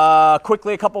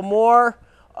 Quickly, a couple more.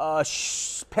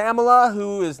 Pamela,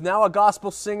 who is now a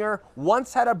gospel singer,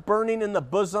 once had a burning in the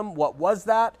bosom. What was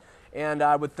that? And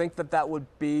I would think that would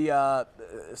be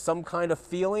some kind of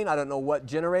feeling. I don't know what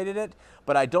generated it,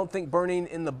 but I don't think burning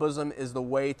in the bosom is the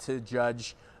way to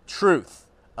judge truth,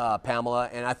 Pamela.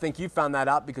 And I think you found that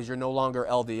out because you're no longer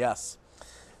LDS.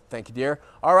 Thank you, dear.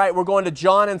 All right, we're going to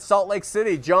John in Salt Lake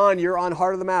City. John, you're on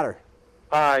Heart of the Matter.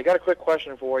 Hi, I got a quick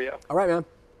question for you. All right, man.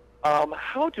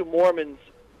 How do Mormons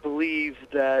believe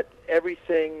that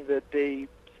everything that they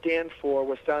stand for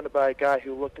was founded by a guy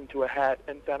who looked into a hat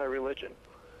and found a religion?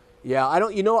 Yeah, I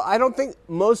don't think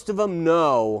most of them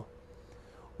know.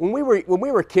 When we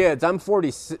were kids, I'm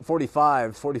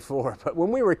 45, 44, but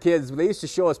when we were kids, they used to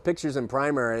show us pictures in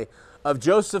primary of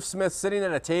Joseph Smith sitting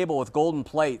at a table with golden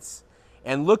plates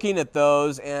and looking at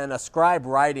those and a scribe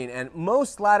writing. And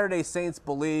most Latter-day Saints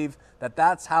believe that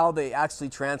that's how they actually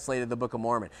translated the Book of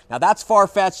Mormon. Now, that's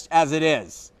far-fetched as it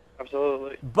is.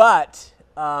 Absolutely. But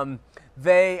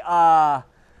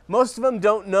most of them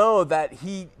don't know that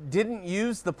he didn't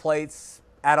use the plates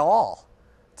at all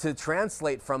to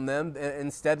translate from them.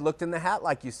 Instead, looked in the hat,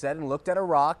 like you said, and looked at a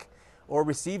rock or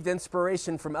received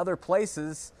inspiration from other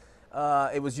places.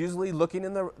 It was usually looking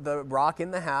in the rock in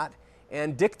the hat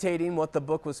and dictating what the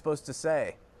book was supposed to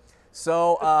say.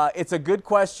 So it's a good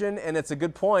question, and it's a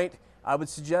good point. I would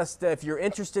suggest if you're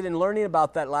interested in learning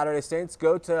about that Latter-day Saints,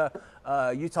 go to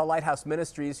Utah Lighthouse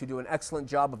Ministries, who do an excellent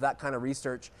job of that kind of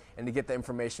research, and to get the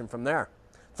information from there.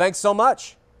 Thanks so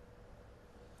much.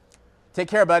 Take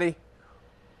care, buddy.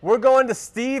 We're going to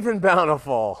Steve in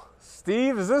Bountiful.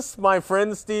 Steve, is this my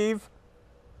friend Steve?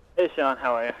 Hey, Sean,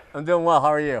 how are you? I'm doing well. How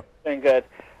are you? Doing good.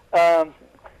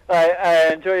 I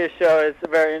enjoy your show. It's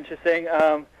very interesting.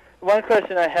 One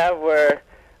question I have where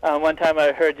one time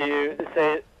I heard you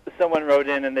say, someone wrote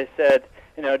in and they said,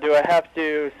 do I have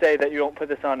to say that you won't put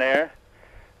this on air?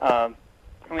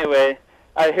 Anyway,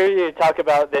 I hear you talk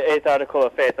about the 8th article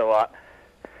of faith a lot.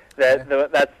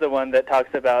 That's the one that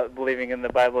talks about believing in the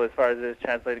Bible as far as it is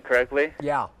translated correctly.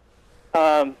 Yeah.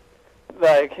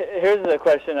 Here's the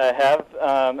question I have,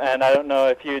 and I don't know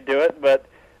if you do it, but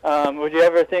would you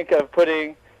ever think of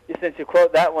putting, since you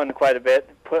quote that one quite a bit,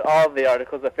 put all of the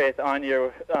articles of faith on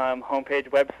your homepage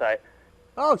website?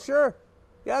 Oh, sure.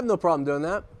 Yeah, I have no problem doing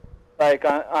that. Like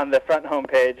on the front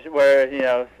homepage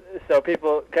where, so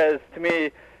people, because to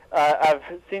me, I've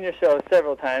seen your show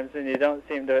several times and you don't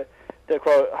seem to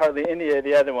quote hardly any of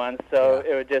the other ones, so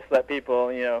yeah. It would just let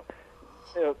people,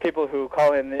 people who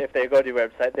call in, if they go to your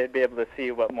website, they'd be able to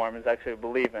see what Mormons actually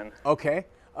believe in. Okay.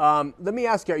 Let me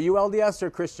ask you, are you LDS or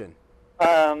Christian?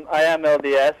 I am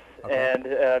LDS, okay.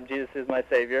 And Jesus is my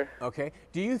Savior. Okay.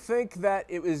 Do you think that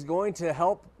it is going to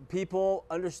help people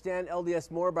understand LDS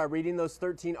more by reading those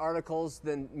 13 articles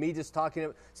than me just talking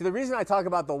about? See, the reason I talk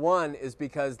about the one is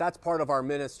because that's part of our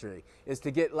ministry, is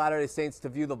to get Latter-day Saints to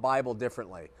view the Bible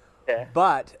differently. Okay.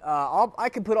 But I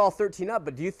can put all 13 up,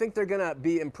 but do you think they're going to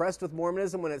be impressed with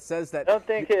Mormonism when it says that? I don't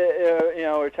think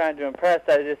we're trying to impress.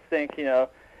 I just think,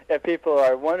 if people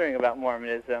are wondering about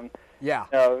Mormonism, yeah.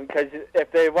 Because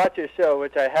if they watch your show,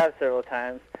 which I have several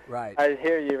times, right. I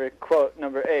hear you quote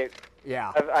number 8.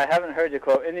 Yeah. I haven't heard you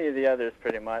quote any of the others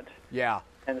pretty much. Yeah.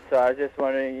 And so I was just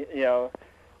wondering,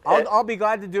 I'll be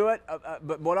glad to do it,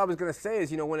 but what I was going to say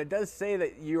is, when it does say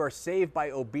that you are saved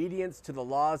by obedience to the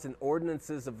laws and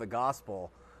ordinances of the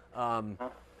gospel,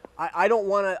 I don't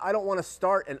want to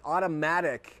start an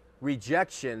automatic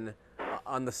rejection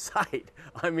on the site.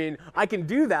 I mean, I can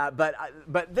do that, but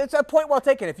that's a point well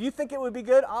taken. If you think it would be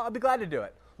good, I'll be glad to do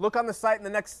it. Look on the site in the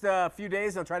next few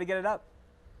days, and I'll try to get it up.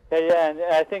 Yeah, and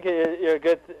I think you're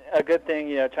a good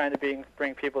thing, trying to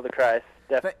bring people to Christ.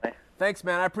 Definitely. Thanks,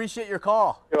 man. I appreciate your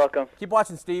call. You're welcome. Keep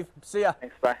watching, Steve. See ya.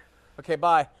 Thanks. Bye. Okay,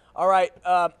 bye. All right.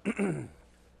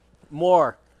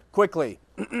 More quickly.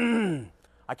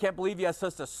 I can't believe you have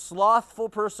such a slothful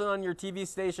person on your TV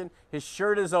station. His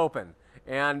shirt is open.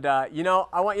 And, I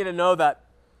want you to know that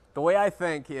the way I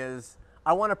think is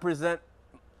I want to present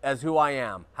as who I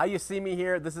am. How you see me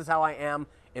here, this is how I am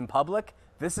in public.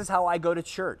 This is how I go to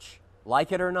church,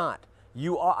 like it or not.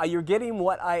 You're getting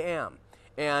what I am.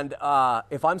 And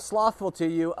if I'm slothful to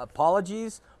you,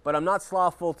 apologies, but I'm not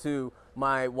slothful to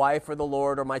my wife or the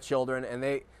Lord or my children, and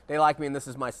they like me, and this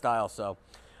is my style. So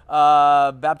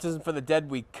Baptism for the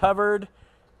dead we covered.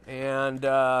 And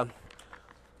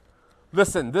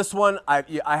listen, this one,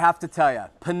 I have to tell you.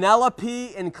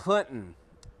 Penelope in Clinton,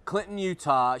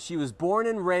 Utah. She was born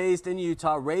and raised in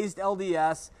Utah, raised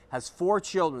LDS, has 4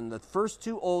 children. The first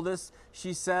 2 oldest,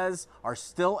 she says, are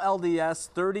still LDS,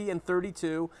 30 and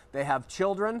 32. They have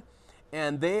children,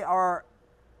 and they are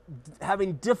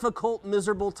having difficult,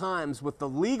 miserable times with the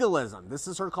legalism. This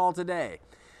is her call today.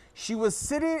 She was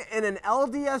sitting in an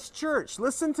LDS church,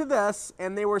 listen to this,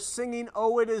 and they were singing,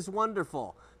 "Oh, it is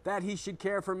wonderful that he should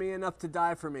care for me enough to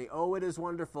die for me. Oh, it is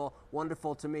wonderful,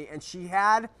 wonderful to me." And she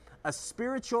had a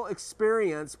spiritual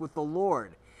experience with the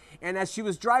Lord. And as she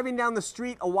was driving down the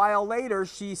street a while later,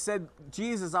 she said,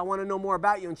 "Jesus, I want to know more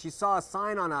about you." And she saw a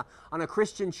sign on a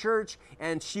Christian church,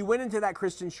 and she went into that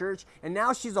Christian church, and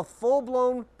now she's a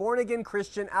full-blown, born-again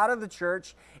Christian out of the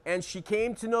church, and she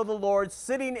came to know the Lord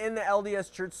sitting in the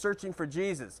LDS church searching for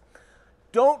Jesus.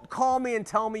 Don't call me and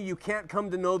tell me you can't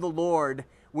come to know the Lord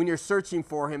when you're searching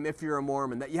for him if you're a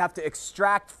Mormon, that you have to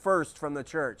extract first from the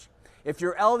church. If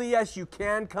you're LDS, you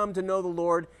can come to know the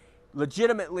Lord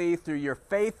legitimately through your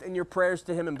faith and your prayers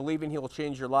to him and believing he will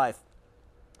change your life.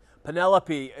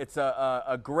 Penelope, it's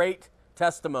a great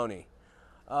testimony.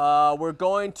 We're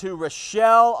going to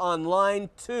Rochelle on line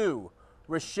 2.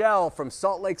 Rochelle from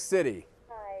Salt Lake City.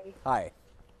 Hi. Hi.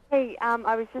 Hey,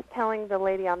 I was just telling the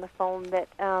lady on the phone that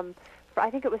I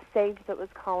think it was Sage that was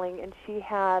calling, and she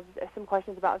had some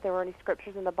questions about if there were any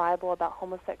scriptures in the Bible about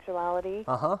homosexuality.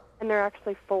 Uh-huh. And there are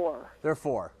actually 4. There are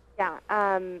 4. Yeah.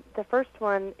 The first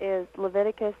one is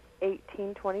Leviticus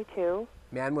 18:22.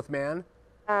 Man with man?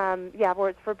 Yeah, where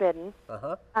it's forbidden.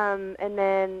 Uh-huh. And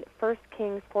then 1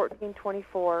 Kings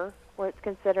 14:24, where it's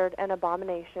considered an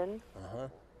abomination.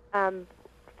 Uh-huh.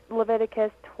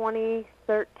 Leviticus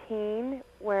 20:13,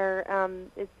 where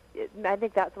I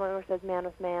think that's the one where it says man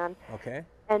with man. Okay.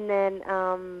 And then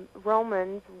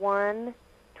Romans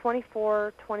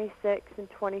 1:24, 26, and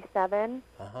 27,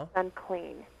 Uh-huh.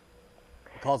 unclean.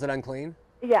 Calls it unclean?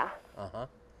 Yeah. Uh-huh.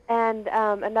 And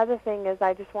another thing is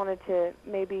I just wanted to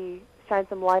maybe shine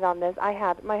some light on this.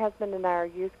 My husband and I are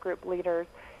youth group leaders,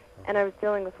 and I was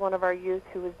dealing with one of our youth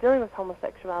who was dealing with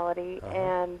homosexuality,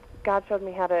 and God showed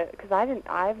me how to, because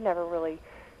I've never really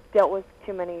dealt with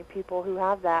too many people who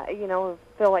have that, who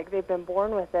feel like they've been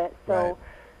born with it. So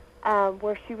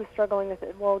where she was struggling with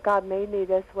it, well, God made me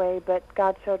this way, but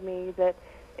God showed me that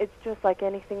it's just like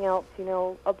anything else.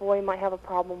 A boy might have a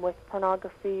problem with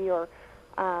pornography or,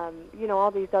 all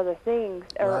these other things,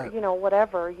 or,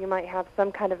 whatever. You might have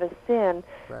some kind of a sin,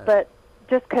 but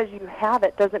just because you have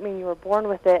it doesn't mean you were born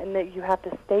with it and that you have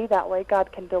to stay that way.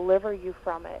 God can deliver you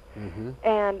from it. Mm-hmm.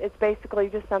 And it's basically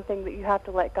just something that you have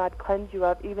to let God cleanse you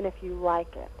of, even if you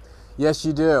like it. Yes,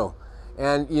 you do.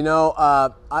 And,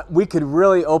 we could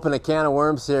really open a can of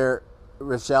worms here,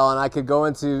 Rochelle, and I could go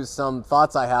into some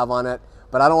thoughts I have on it,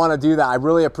 but I don't want to do that. I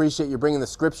really appreciate you bringing the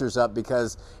scriptures up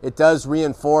because it does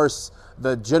reinforce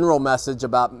the general message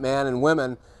about man and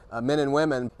women, men and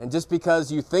women. And just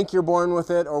because you think you're born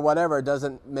with it or whatever,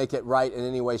 doesn't make it right in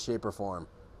any way, shape, or form.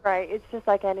 Right. It's just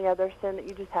like any other sin that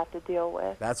you just have to deal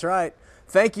with. That's right.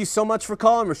 Thank you so much for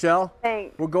calling, Rochelle.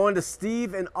 Thanks. We're going to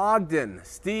Steve in Ogden.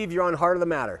 Steve, you're on Heart of the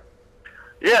Matter.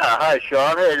 Yeah, hi,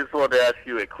 Sean. Hey, I just wanted to ask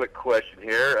you a quick question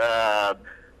here.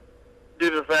 Due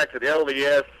to the fact that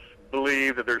LDS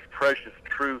believe that there's precious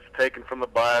truths taken from the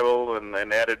Bible and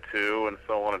added to and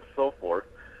so on and so forth,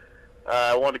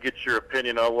 I want to get your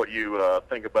opinion on what you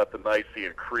think about the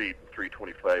Nicene Creed,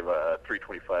 325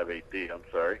 AD, I'm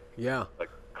sorry. Yeah. Like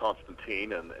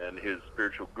Constantine and his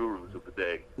spiritual gurus of the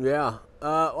day. Yeah.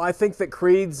 I think that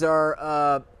creeds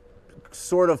are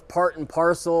sort of part and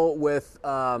parcel with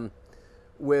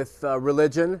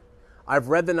religion. I've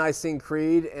read the Nicene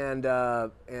Creed, and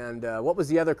what's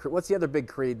the other big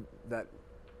creed that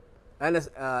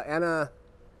Anna?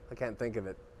 I can't think of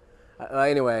it.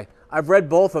 Anyway, I've read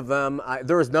both of them.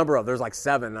 There's like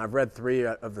 7. I've read 3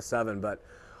 of the 7, but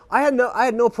I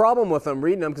had no problem with them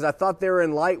reading them because I thought they were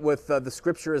in light with the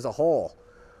Scripture as a whole.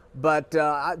 But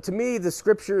to me, the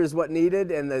Scripture is what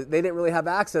needed, and they didn't really have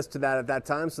access to that at that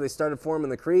time, so they started forming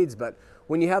the creeds. But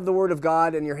when you have the Word of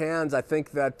God in your hands, I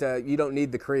think that you don't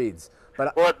need the creeds.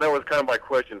 But that was kind of my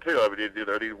question too. I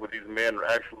mean, were these men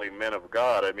actually men of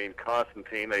God? I mean,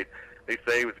 Constantine, they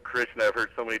say he was a Christian. I've heard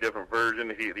so many different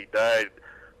versions. He died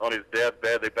on his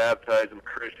deathbed. They baptized him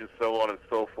Christian, so on and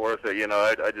so forth.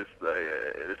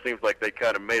 It seems like they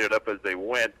kind of made it up as they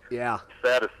went. Yeah. To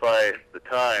satisfy the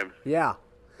times. Yeah.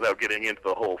 Without getting into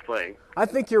the whole thing. I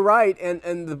think you're right,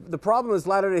 and the problem is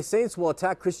Latter-day Saints will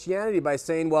attack Christianity by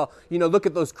saying, well, look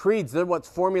at those creeds, they're what's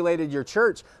formulated your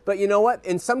church. But you know what?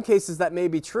 In some cases that may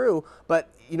be true, but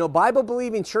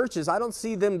Bible-believing churches, I don't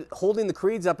see them holding the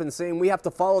creeds up and saying we have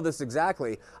to follow this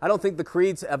exactly. I don't think the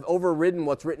creeds have overridden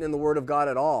what's written in the Word of God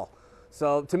at all.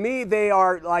 So to me, they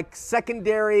are like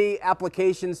secondary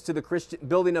applications to the Christian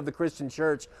building of the Christian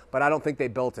church, but I don't think they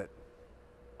built it.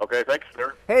 Okay, thanks,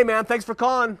 sir. Hey, man, thanks for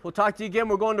calling. We'll talk to you again.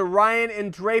 We're going to Ryan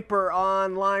and Draper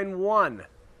on line 1.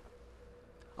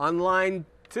 On line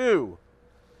 2.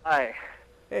 Hi.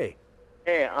 Hey.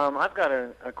 Hey, I've got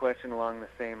a question along the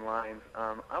same lines.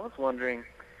 I was wondering,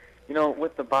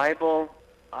 with the Bible,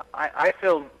 I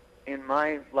feel in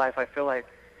my life, I feel like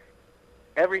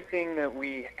everything that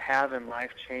we have in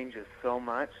life changes so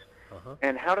much. Uh-huh.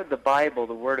 And how did the Bible,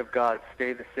 the Word of God,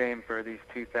 stay the same for these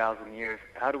 2,000 years?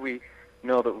 How do we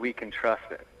know that we can trust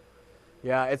it?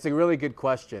 Yeah, it's a really good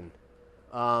question.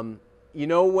 When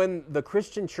the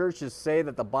Christian churches say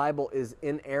that the Bible is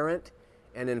inerrant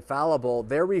and infallible,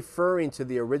 they're referring to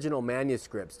the original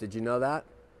manuscripts. Did you know that?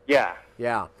 Yeah.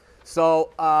 Yeah.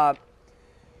 So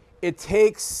it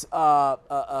takes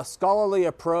a scholarly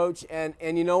approach, and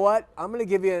you know what? I'm going to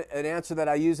give you an answer that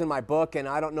I use in my book, and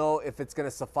I don't know if it's going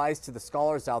to suffice to the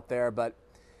scholars out there, but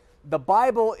the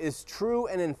Bible is true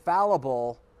and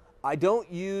infallible. I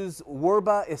don't use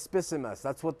verba ispissimus.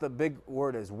 That's what the big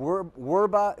word is.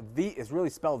 Verba, is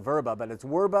really spelled verba, but it's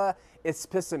verba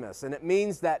ispissimus. And it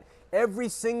means that every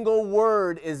single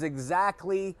word is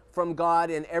exactly from God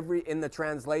in the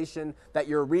translation that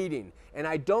you're reading. And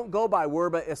I don't go by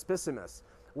verba ispissimus.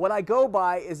 What I go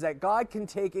by is that God can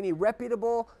take any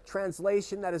reputable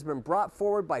translation that has been brought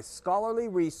forward by scholarly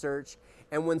research,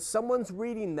 and when someone's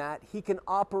reading that, he can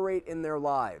operate in their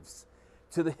lives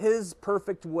to his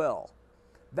perfect will.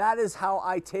 That is how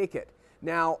I take it.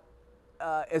 Now,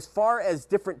 as far as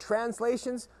different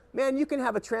translations, man, you can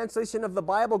have a translation of the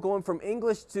Bible going from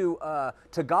English to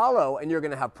Tagalog, and you're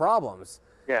going to have problems.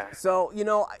 Yeah. So,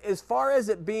 as far as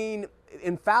it being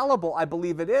infallible, I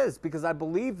believe it is, because I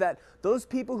believe that those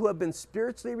people who have been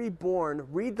spiritually reborn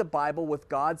read the Bible with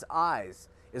God's eyes,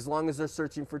 as long as they're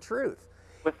searching for truth.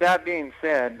 With that being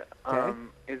said, Okay.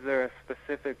 Is there a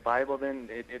specific Bible then?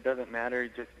 It doesn't matter.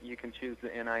 You can choose the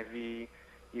NIV,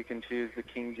 you can choose the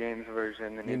King James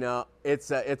version. And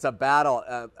it's a battle.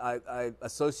 I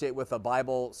associate with a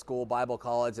Bible school, Bible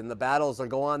college, and the battles that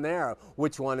go on there.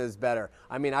 Which one is better?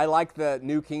 I mean, I like the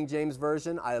New King James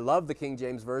Version. I love the King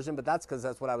James Version, but that's because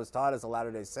that's what I was taught as a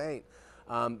Latter-day Saint.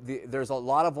 There's a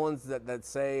lot of ones that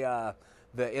say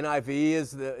the NIV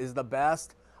is the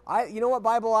best. You know what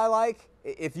Bible I like?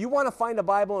 If you want to find a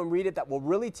Bible and read it that will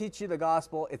really teach you the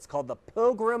gospel, it's called the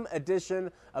Pilgrim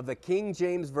Edition of the King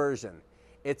James Version.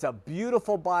 It's a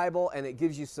beautiful Bible, and it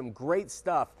gives you some great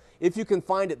stuff. If you can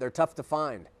find it, they're tough to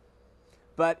find.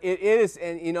 But it is,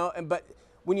 but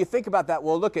when you think about that,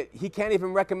 well, look, he can't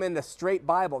even recommend a straight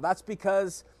Bible. That's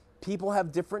because people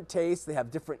have different tastes, they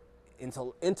have different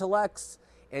intellects,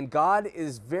 and God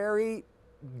is very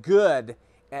good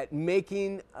at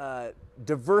making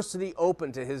diversity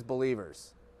open to his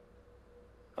believers.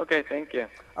 Okay, thank you.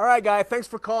 All right, guy, thanks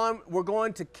for calling. We're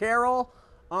going to Carol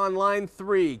on line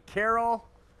 3. Carol,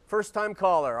 first-time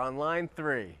caller on line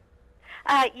 3.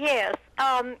 Yes.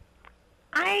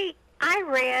 I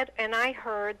read and I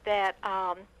heard that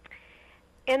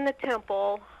in the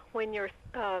temple, when you're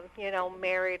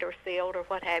married or sealed or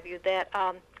what have you, that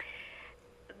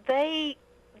they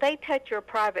touch your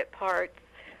private parts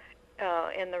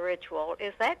in the ritual.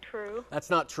 Is that true?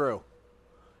 That's not true.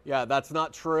 Yeah, that's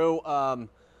not true.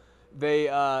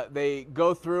 They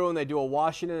go through and they do a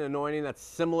washing and anointing that's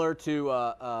similar to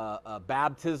a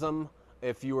baptism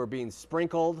if you were being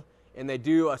sprinkled, and they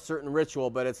do a certain ritual,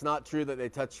 but it's not true that they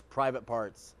touch private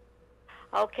parts.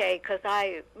 Okay, because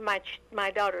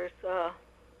my daughter's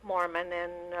Mormon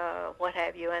and what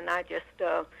have you, and I just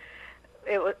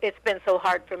it's been so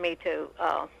hard for me to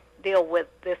deal with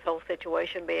this whole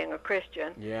situation being a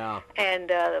Christian. Yeah.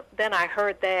 And then I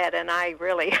heard that, and I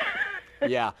really.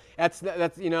 Yeah, that's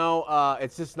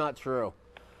it's just not true.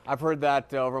 I've heard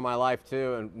that over my life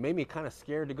too, and made me kind of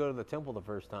scared to go to the temple the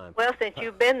first time. Well, since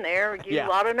you've been there, you Yeah.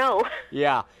 ought to know.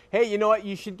 Yeah. Hey, you know what?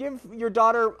 You should give your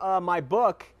daughter my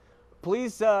book.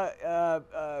 Please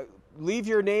leave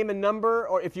your name and number,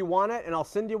 or if you want it, and I'll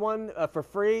send you one for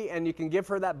free, and you can give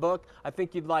her that book. I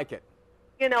think you'd like it.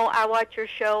 I watch your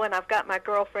show, and I've got my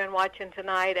girlfriend watching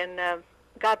tonight, and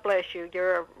God bless you.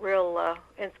 You're a real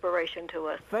inspiration to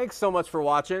us. Thanks so much for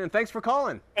watching, and thanks for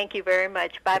calling. Thank you very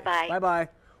much. Bye-bye. Bye-bye.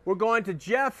 We're going to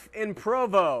Jeff in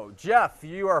Provo. Jeff,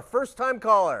 you are a first-time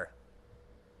caller.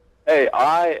 Hey,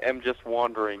 I am just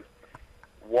wondering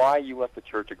why you left the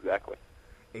church exactly.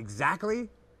 Exactly?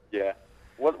 Yeah.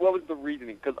 What was the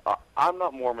reasoning? Because I'm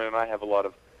not Mormon, and I have a lot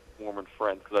of Mormon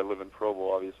friends because I live in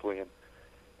Provo, obviously. And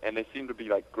and they seem to be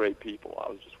like great people. I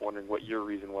was just wondering what your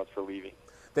reason was for leaving.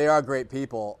 They are great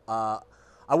people.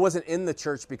 I wasn't in the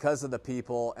church because of the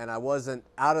people, and I wasn't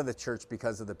out of the church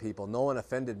because of the people. No one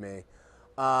offended me.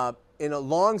 In a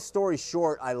long story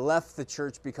short, I left the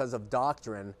church because of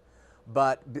doctrine,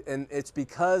 and it's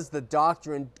because the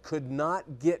doctrine could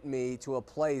not get me to a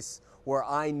place where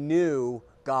I knew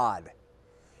God.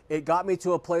 It got me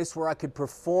to a place where I could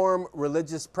perform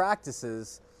religious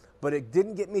practices, but it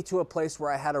didn't get me to a place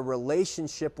where I had a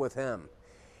relationship with Him.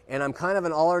 And I'm kind of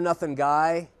an all-or-nothing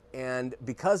guy, and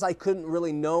because I couldn't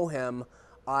really know Him,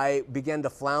 I began to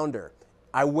flounder.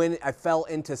 I fell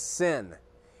into sin,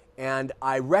 and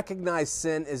I recognized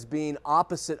sin as being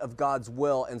opposite of God's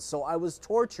will, and so I was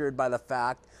tortured by the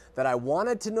fact that I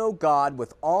wanted to know God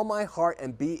with all my heart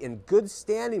and be in good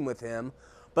standing with Him,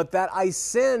 but that I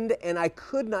sinned and I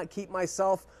could not keep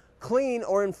myself clean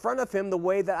or in front of Him the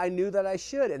way that I knew that I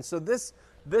should. And so this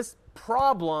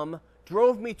problem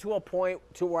drove me to a point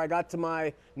to where I got to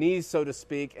my knees, so to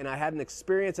speak, and I had an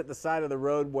experience at the side of the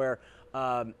road where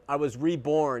I was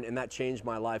reborn, and that changed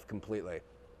my life completely.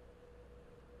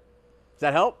 Does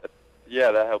that help?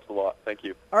 Yeah, that helps a lot. Thank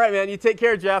you. All right, man. You take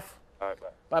care, Jeff. All right,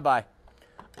 bye. Bye-bye.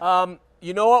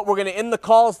 You know what? We're going to end the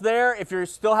calls there. If you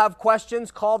still have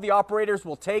questions, call the operators.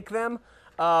 We'll take them.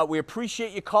 We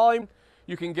appreciate you calling.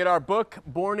 You can get our book,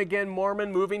 Born Again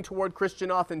Mormon, Moving Toward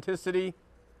Christian Authenticity,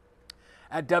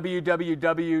 at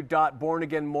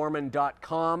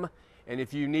www.bornagainmormon.com. And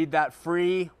if you need that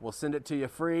free, we'll send it to you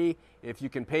free. If you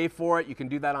can pay for it, you can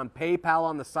do that on PayPal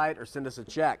on the site or send us a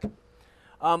check.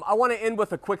 I want to end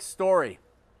with a quick story.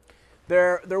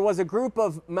 There was a group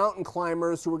of mountain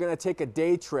climbers who were going to take a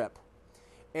day trip.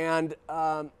 And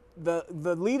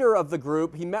the leader of the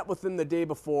group, he met with them the day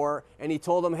before, and he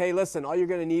told them, hey, listen, all you're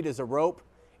going to need is a rope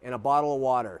and a bottle of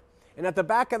water. And at the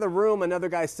back of the room, another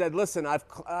guy said, listen,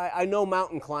 I know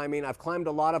mountain climbing. I've climbed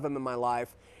a lot of them in my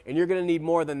life, and you're going to need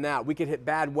more than that. We could hit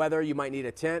bad weather. You might need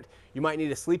a tent. You might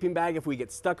need a sleeping bag if we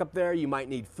get stuck up there. You might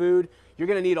need food. You're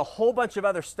going to need a whole bunch of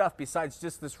other stuff besides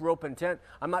just this rope and tent.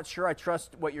 I'm not sure I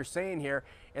trust what you're saying here.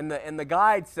 And the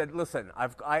guide said, listen,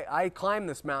 I climbed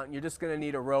this mountain. You're just going to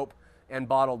need a rope and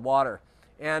bottled water.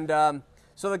 And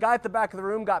so the guy at the back of the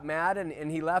room got mad,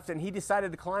 and he left, and he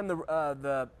decided to climb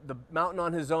the mountain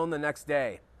on his own the next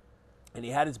day. And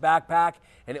he had his backpack,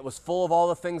 and it was full of all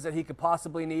the things that he could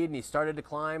possibly need, and he started to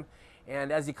climb.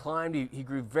 And as he climbed, he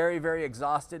grew very, very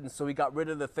exhausted, and so he got rid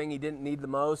of the thing he didn't need the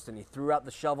most, and he threw out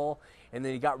the shovel, and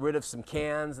then he got rid of some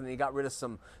cans, and then he got rid of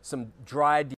some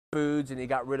dried foods, and he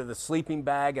got rid of the sleeping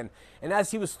bag. And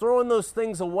as he was throwing those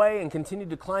things away and continued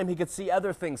to climb, he could see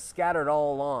other things scattered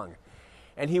all along.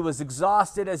 And he was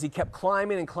exhausted as he kept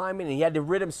climbing and climbing, and he had to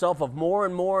rid himself of more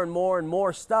and more and more and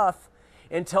more stuff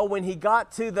until when he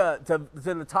got to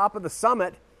the top of the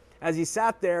summit, as he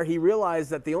sat there, he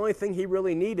realized that the only thing he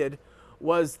really needed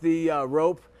was the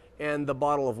rope and the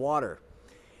bottle of water.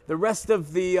 The rest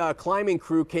of the climbing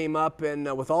crew came up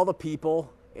and with all the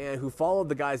people and who followed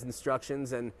the guy's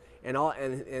instructions, and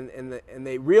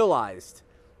they realized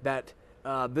that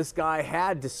this guy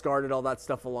had discarded all that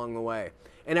stuff along the way.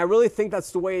 And I really think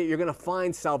that's the way you're going to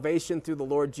find salvation through the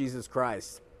Lord Jesus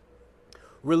Christ.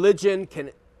 Religion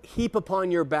can heap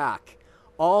upon your back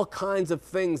all kinds of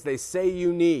things they say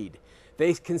you need.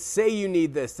 They can say you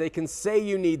need this. They can say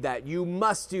you need that. You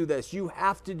must do this. You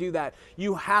have to do that.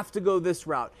 You have to go this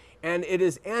route. And it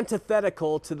is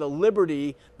antithetical to the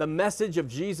liberty, the message of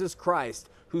Jesus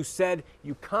Christ, who said,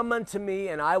 you come unto me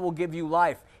and I will give you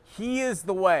life. He is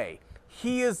the way.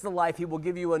 He is the life. He will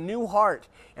give you a new heart.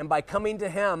 And by coming to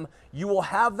Him, you will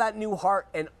have that new heart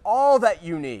and all that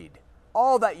you need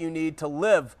to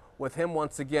live with Him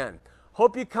once again.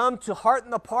 Hope you come to Heart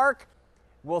in the Park.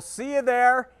 We'll see you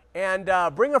there. And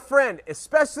bring a friend,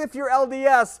 especially if you're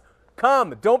LDS.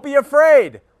 Come. Don't be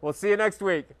afraid. We'll see you next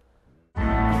week.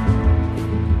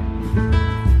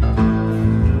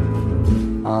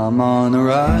 I'm on a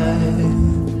ride,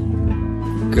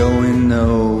 going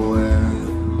nowhere.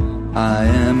 I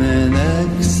am an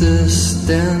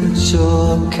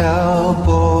existential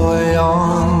cowboy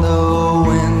on the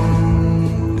wind,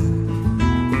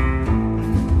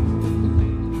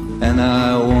 and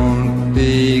I won't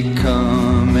be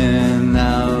coming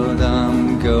out,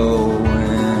 I'm going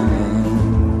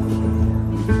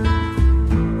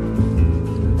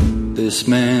in. This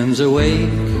man's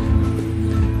awake,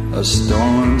 a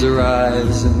storm's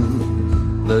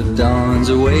arising, the dawn's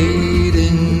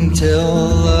awaiting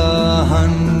till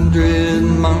 100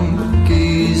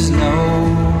 monkeys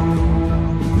know.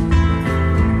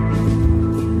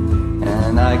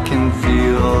 And I can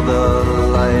feel the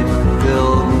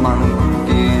light-filled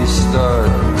monkeys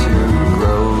start